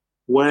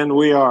 when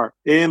we are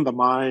in the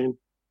mind,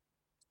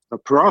 the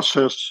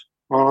process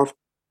of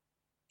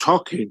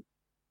talking,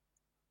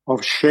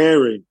 of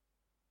sharing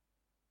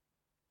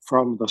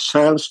from the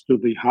cells to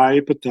the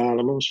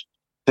hypothalamus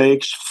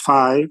takes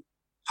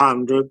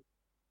 500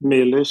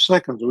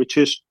 milliseconds, which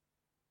is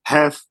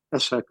half a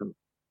second.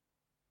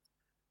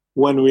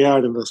 When we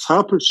are in the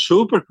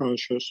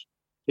superconscious,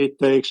 it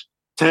takes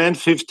 10,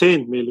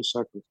 15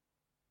 milliseconds.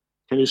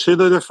 Can you see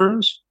the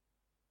difference?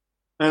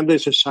 And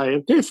this is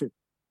scientific.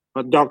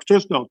 But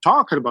doctors don't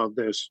talk about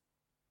this.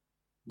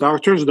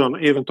 Doctors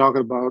don't even talk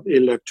about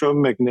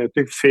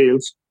electromagnetic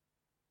fields,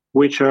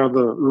 which are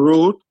the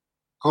root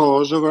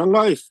cause of our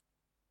life.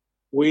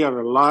 We are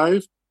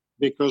alive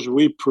because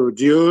we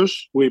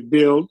produce, we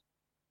build,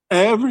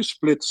 every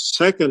split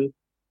second,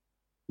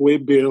 we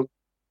build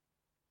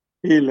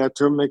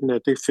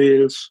electromagnetic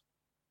fields.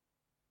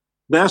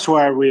 That's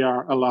why we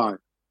are alive.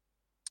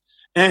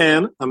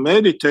 And a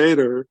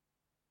meditator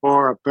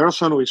or a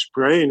person who is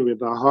praying with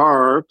the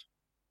heart,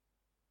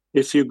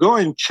 if you go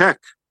and check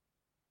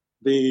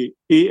the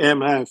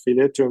EMF,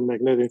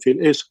 electromagnetic field,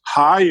 is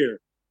higher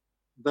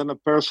than a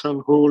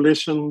person who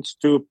listens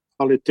to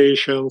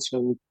politicians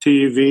and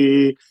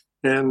TV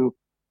and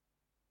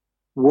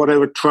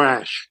whatever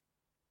trash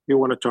you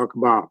want to talk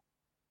about.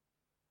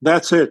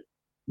 That's it.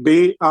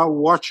 Be a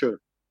watcher.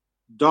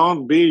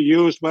 Don't be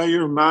used by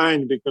your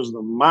mind because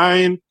the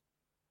mind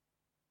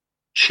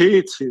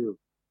cheats you.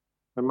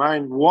 The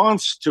mind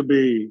wants to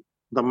be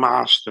the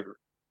master,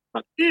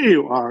 but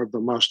you are the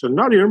master,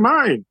 not your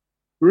mind.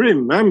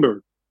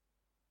 Remember,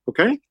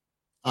 okay?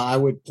 I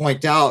would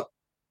point out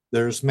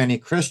there's many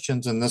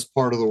Christians in this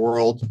part of the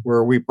world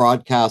where we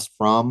broadcast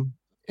from,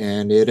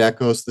 and it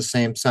echoes the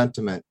same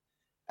sentiment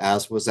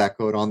as was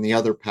echoed on the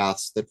other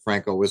paths that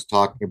Franco was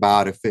talking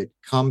about. If it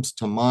comes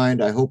to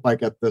mind, I hope I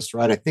get this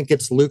right. I think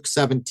it's Luke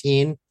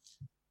 17,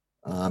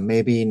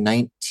 maybe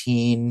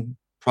 19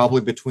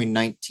 probably between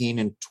 19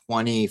 and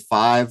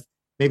 25,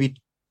 maybe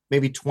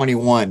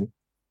 21.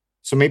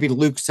 So maybe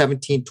Luke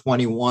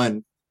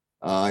 17:21,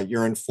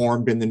 you're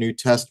informed in the New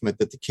Testament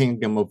that the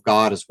kingdom of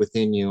God is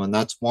within you. And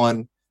that's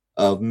one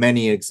of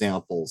many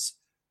examples.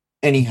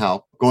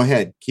 Anyhow, go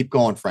ahead. Keep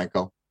going,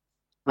 Franco.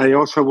 I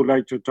also would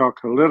like to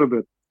talk a little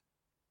bit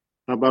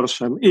about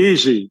some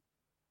easy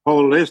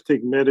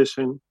holistic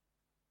medicine,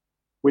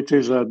 which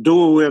is a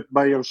do it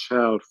by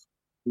yourself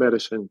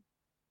medicine.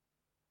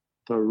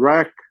 The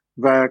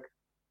RAC-VAC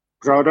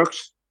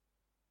products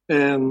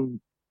and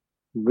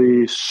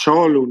the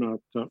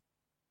Solunat.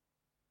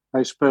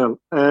 I spell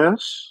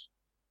Solunat,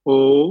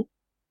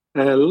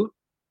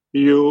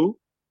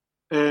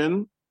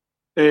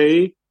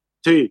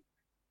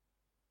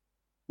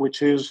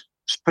 which is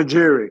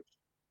spagyric.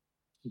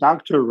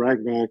 Dr.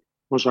 RAC-VAC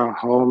was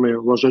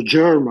a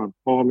German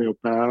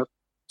homeopath.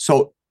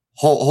 So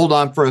hold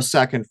on for a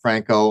second,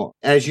 Franco.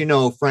 As you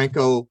know,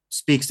 Franco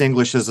speaks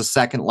English as a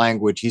second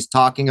language. He's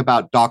talking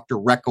about Dr.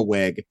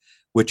 Reckeweg,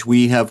 which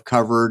we have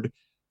covered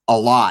a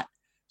lot.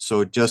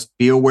 So just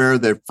be aware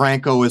that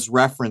Franco is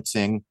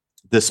referencing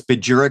the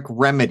spagyric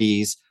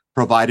remedies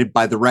provided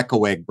by the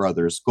Reckeweg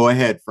brothers. Go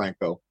ahead,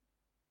 Franco.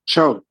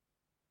 So,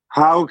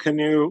 how can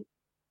you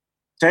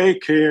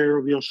take care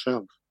of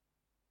yourself?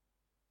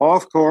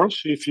 Of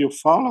course, if you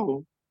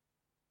follow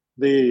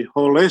the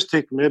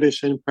holistic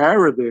medicine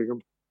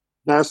paradigm,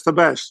 that's the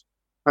best.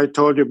 I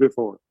told you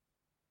before.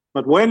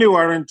 But when you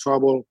are in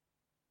trouble,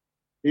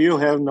 you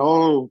have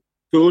no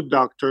good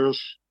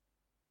doctors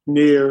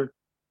near.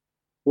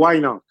 Why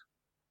not?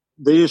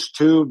 These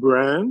two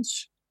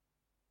brands,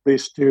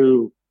 these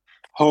two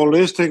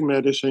holistic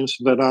medicines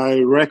that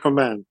I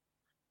recommend.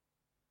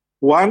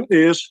 One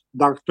is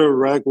Dr.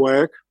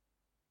 Reckeweg.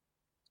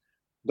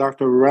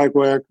 Dr.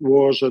 Reckeweg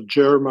was a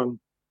German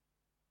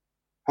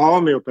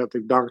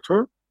homeopathic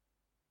doctor,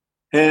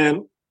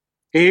 and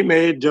he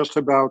made just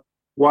about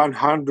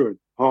 100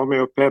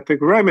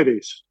 homeopathic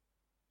remedies.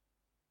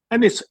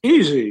 And it's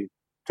easy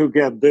to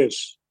get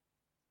this.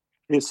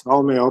 It's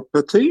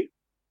homeopathy,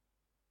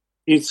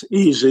 it's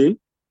easy,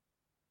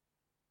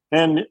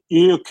 and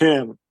you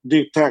can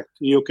detect,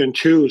 you can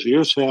choose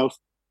yourself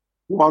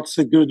what's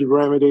a good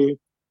remedy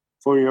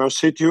for your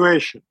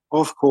situation.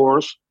 Of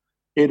course,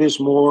 it is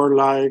more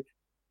like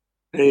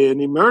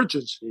an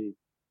emergency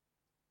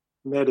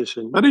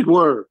medicine, but it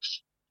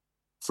works.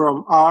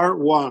 From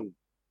R1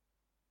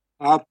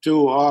 up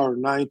to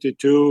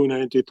R92,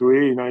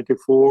 93,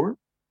 94,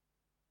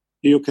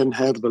 you can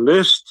have the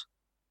list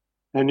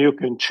and you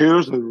can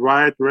choose the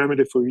right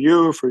remedy for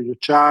you, for your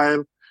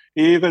child,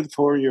 even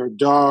for your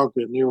dog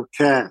and your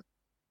cat.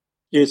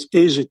 It's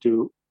easy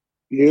to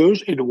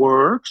use, it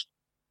works,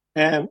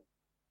 and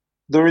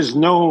there is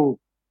no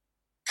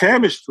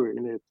chemistry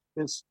in it.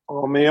 It's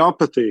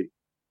homeopathy.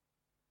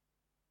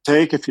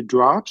 Take a few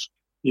drops,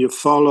 you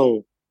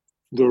follow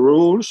the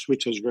rules,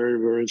 which is very,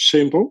 very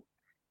simple,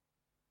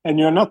 and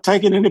you're not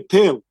taking any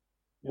pill.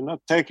 You're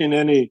not taking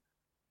any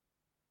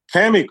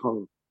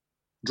chemical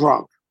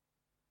drug.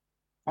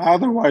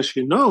 Otherwise,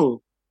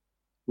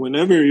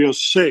 whenever you're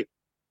sick,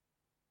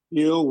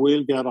 you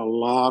will get a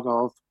lot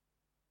of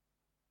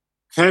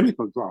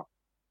chemical drug.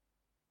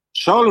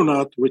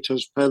 Solunat, which I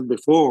spelled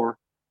before,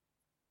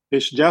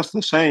 is just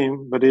the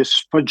same, but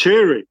it's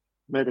spagyric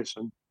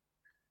medicine.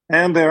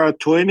 And there are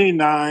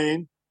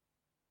 29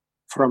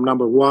 from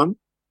number 1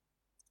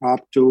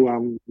 up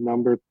to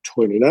number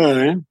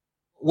 29.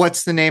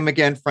 What's the name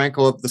again,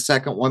 Franco, of the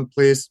second one,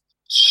 please?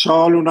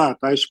 Solunat.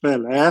 I spell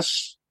Solunat.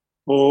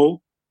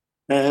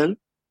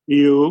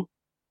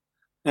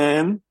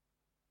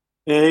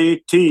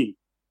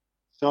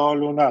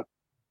 Solunat.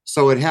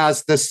 So it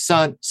has the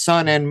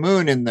sun and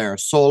moon in there.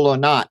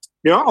 Solunat.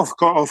 Yeah, of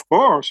course.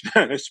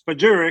 It's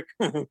spagyric.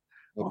 Okay.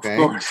 Of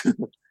course.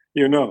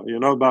 you know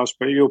about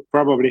spagyric. You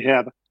probably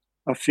had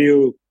a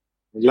few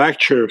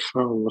lectures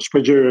on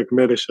spagyric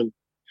medicine,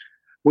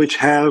 which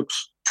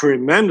helps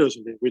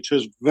tremendously, which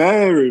is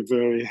very,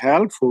 very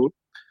helpful.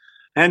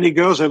 And it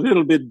goes a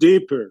little bit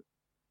deeper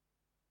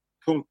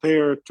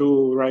compared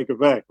to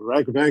RAC-VAC.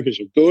 RAC-VAC is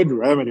a good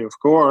remedy, of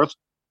course.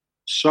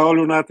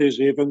 Solunat is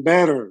even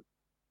better.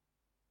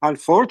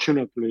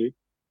 Unfortunately,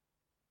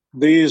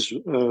 these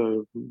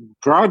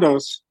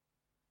products,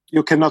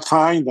 you cannot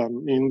find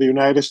them in the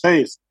United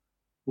States.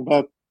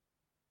 But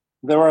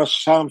there are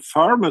some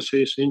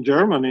pharmacies in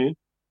Germany,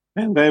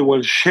 and they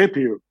will ship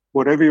you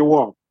whatever you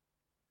want.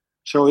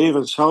 So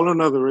even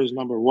Solunat, there is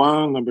number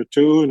 1, number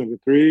 2, number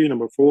 3,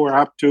 number 4,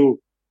 up to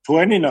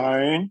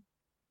 29,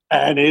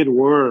 and it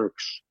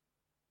works.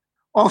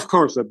 Of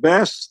course, the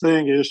best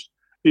thing is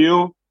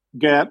you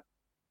get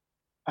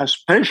a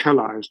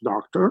specialized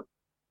doctor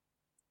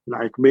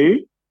like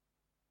me,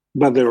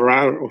 but there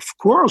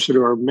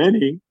are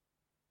many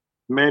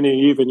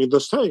even in the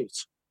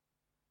States,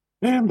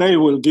 and they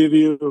will give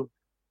you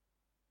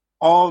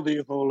all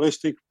the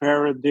holistic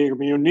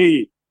paradigm you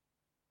need.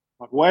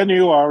 But when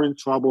you are in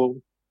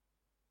trouble,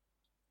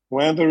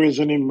 when there is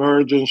an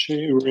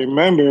emergency,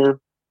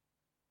 remember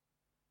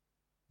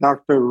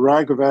Dr.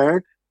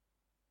 Reckeweg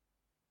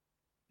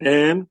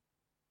and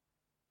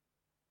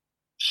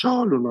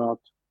Solunat.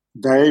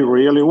 They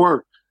really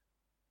work.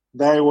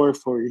 They work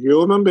for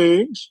human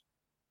beings,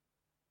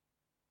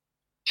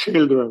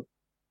 children,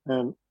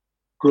 and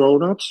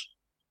grown-ups,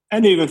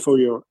 and even for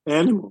your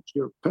animals,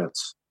 your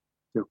pets,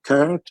 your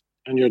cat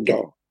and your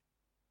dog.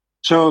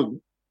 So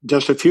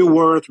just a few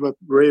words, but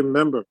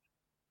remember,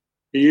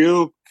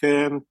 you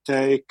can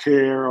take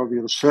care of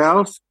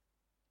yourself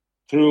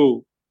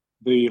through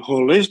the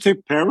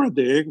holistic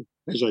paradigm,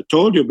 as I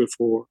told you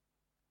before,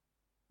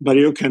 but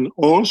you can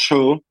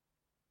also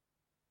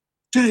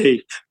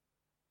take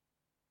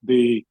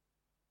the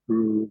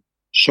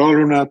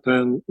Solunat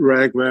and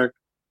Ragvac,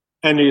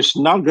 and it's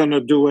not going to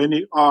do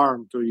any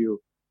harm to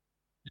you.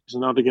 It's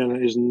not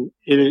again.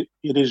 It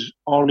is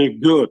only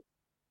good,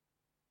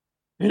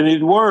 and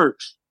it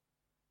works.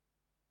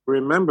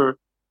 Remember,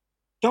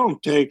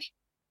 don't take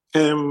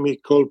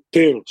chemical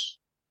pills.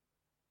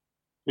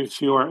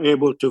 If you are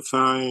able to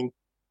find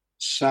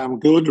some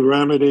good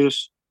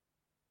remedies,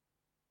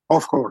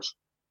 of course,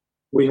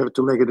 we have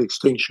to make a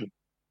distinction.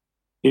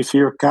 If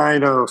you're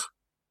kind of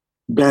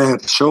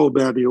bad, so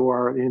bad you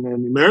are in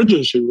an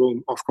emergency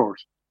room, of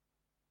course,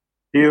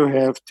 you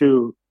have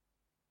to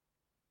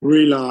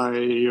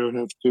you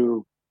have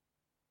to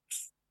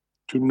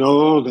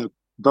know that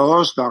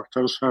those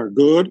doctors are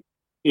good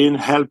in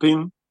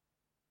helping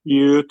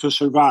you to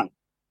survive.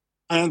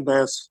 And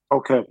that's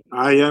okay.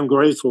 I am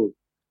grateful.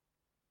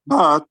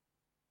 But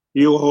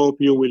you hope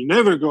you will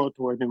never go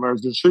to an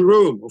emergency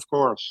room, of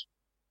course.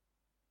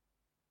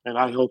 And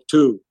I hope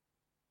too.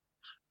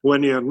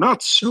 When you're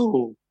not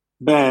so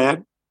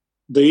bad,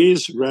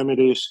 these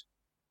remedies,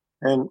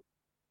 and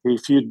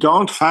if you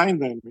don't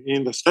find them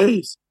in the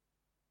States,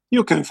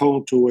 you can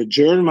phone to a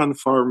German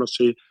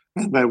pharmacy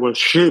and they will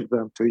ship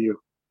them to you.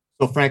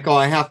 So, Franco,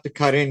 I have to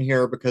cut in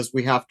here because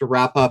we have to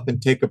wrap up and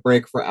take a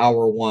break for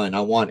hour one. I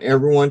want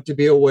everyone to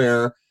be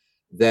aware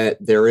that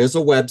there is a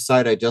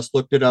website. I just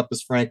looked it up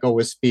as Franco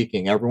was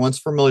speaking. Everyone's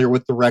familiar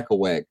with the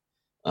Reckeweg.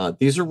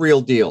 These are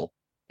real deal.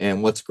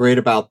 And what's great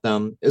about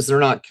them is they're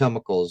not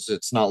chemicals.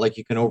 It's not like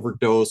you can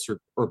overdose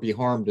or be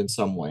harmed in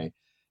some way.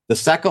 The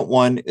second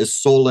one is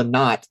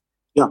Solanat.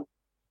 Yeah.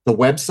 The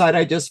website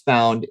I just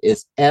found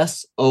is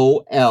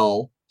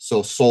SOL,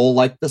 so soul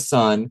like the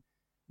sun,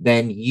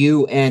 then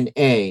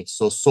UNA,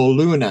 so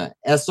Soluna,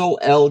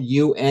 SOLUNA.com.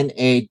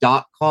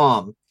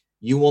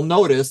 You will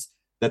notice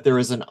that there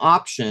is an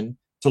option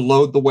to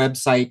load the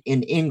website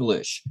in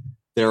English.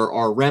 There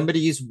are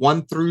remedies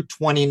 1 through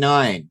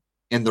 29.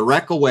 In the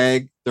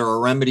Reckeweg, there are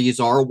remedies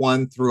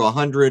R1 through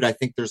 100. I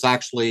think there's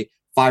actually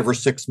 5 or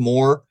 6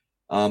 more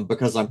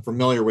because I'm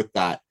familiar with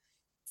that.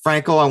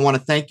 Franco, I want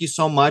to thank you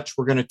so much.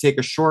 We're going to take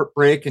a short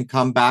break and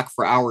come back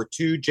for hour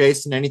 2.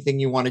 Jason, anything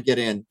you want to get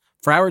in?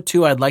 For hour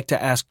 2, I'd like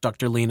to ask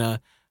Dr. Lina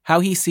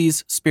how he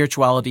sees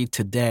spirituality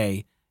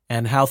today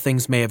and how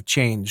things may have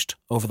changed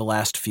over the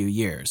last few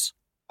years.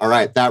 All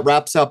right, that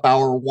wraps up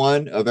hour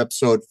 1 of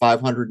episode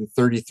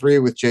 533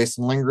 with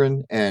Jason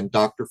Lindgren and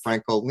Dr.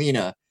 Franco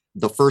Lina.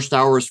 The first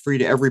hour is free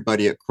to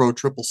everybody at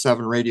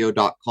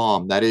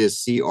crow777radio.com. That is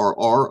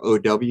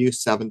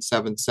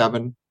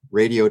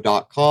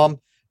CRROW777radio.com.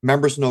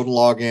 Members know to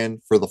log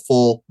in for the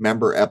full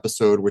member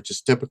episode, which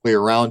is typically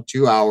around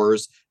 2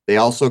 hours. They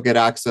also get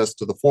access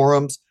to the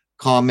forums,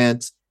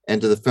 comments, and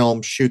to the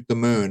film Shoot the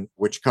Moon,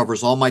 which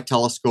covers all my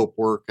telescope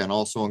work and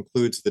also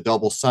includes the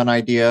double sun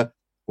idea,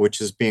 which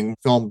is being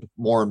filmed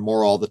more and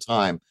more all the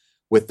time.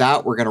 With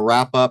that, we're going to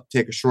wrap up,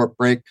 take a short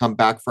break, come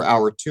back for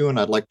hour 2, and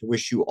I'd like to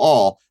wish you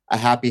all a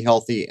happy,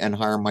 healthy, and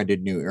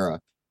higher-minded new era.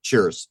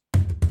 Cheers.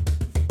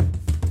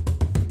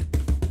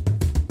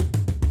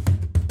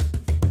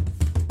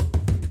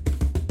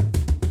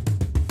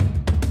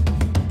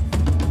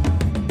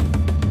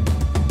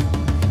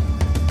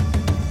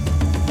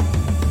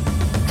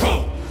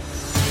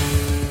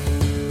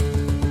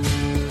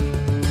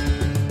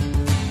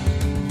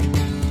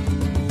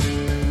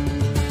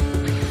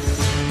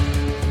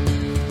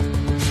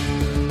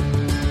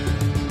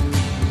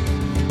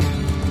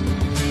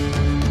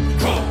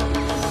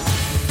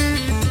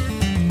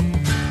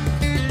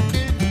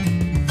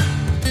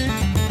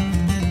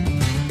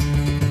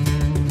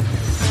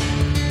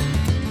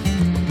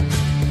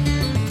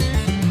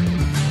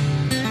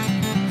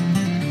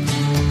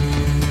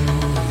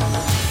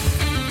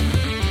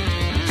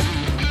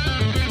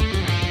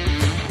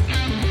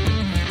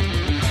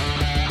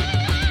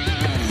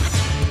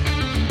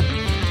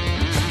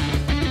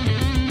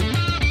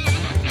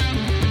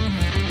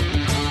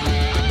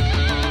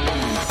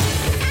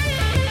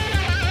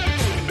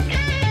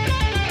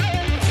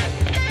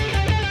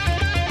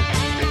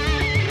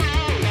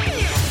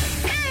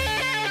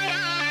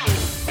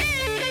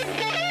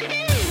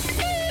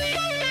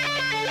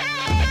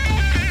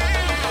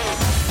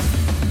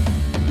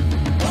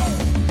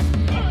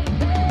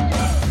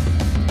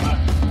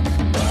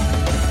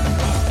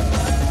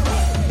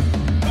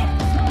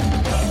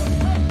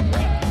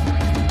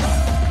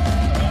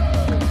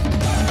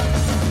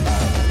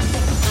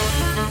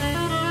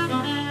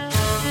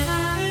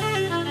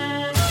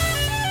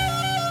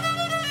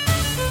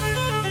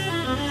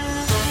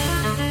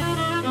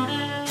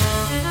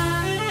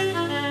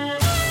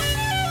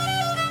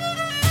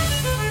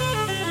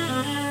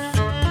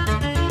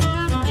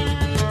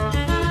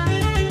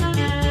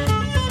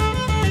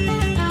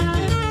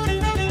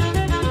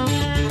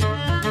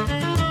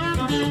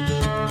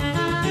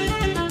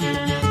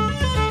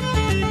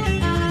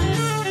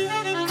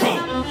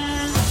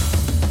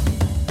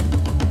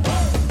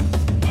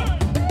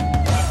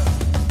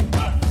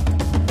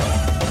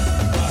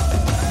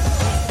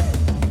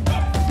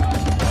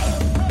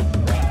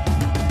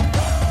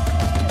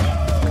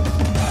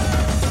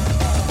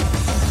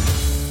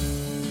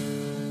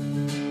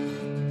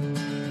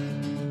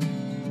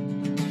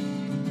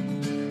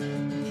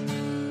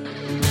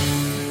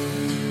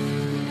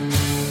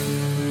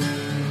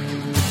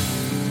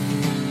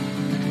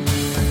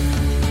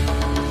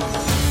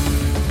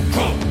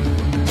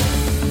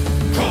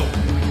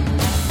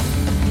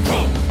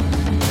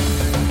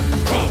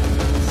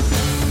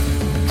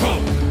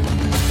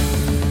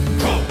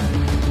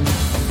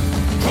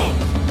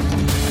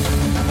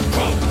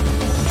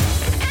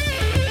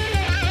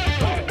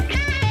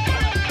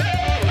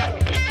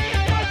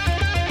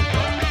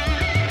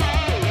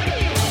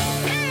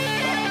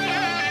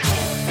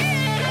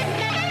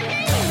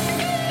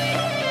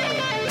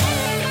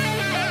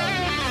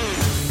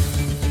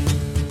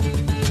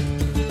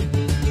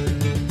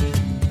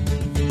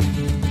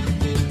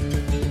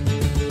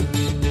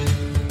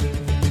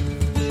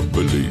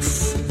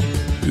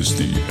 is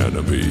the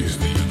enemy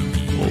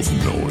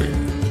of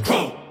knowing.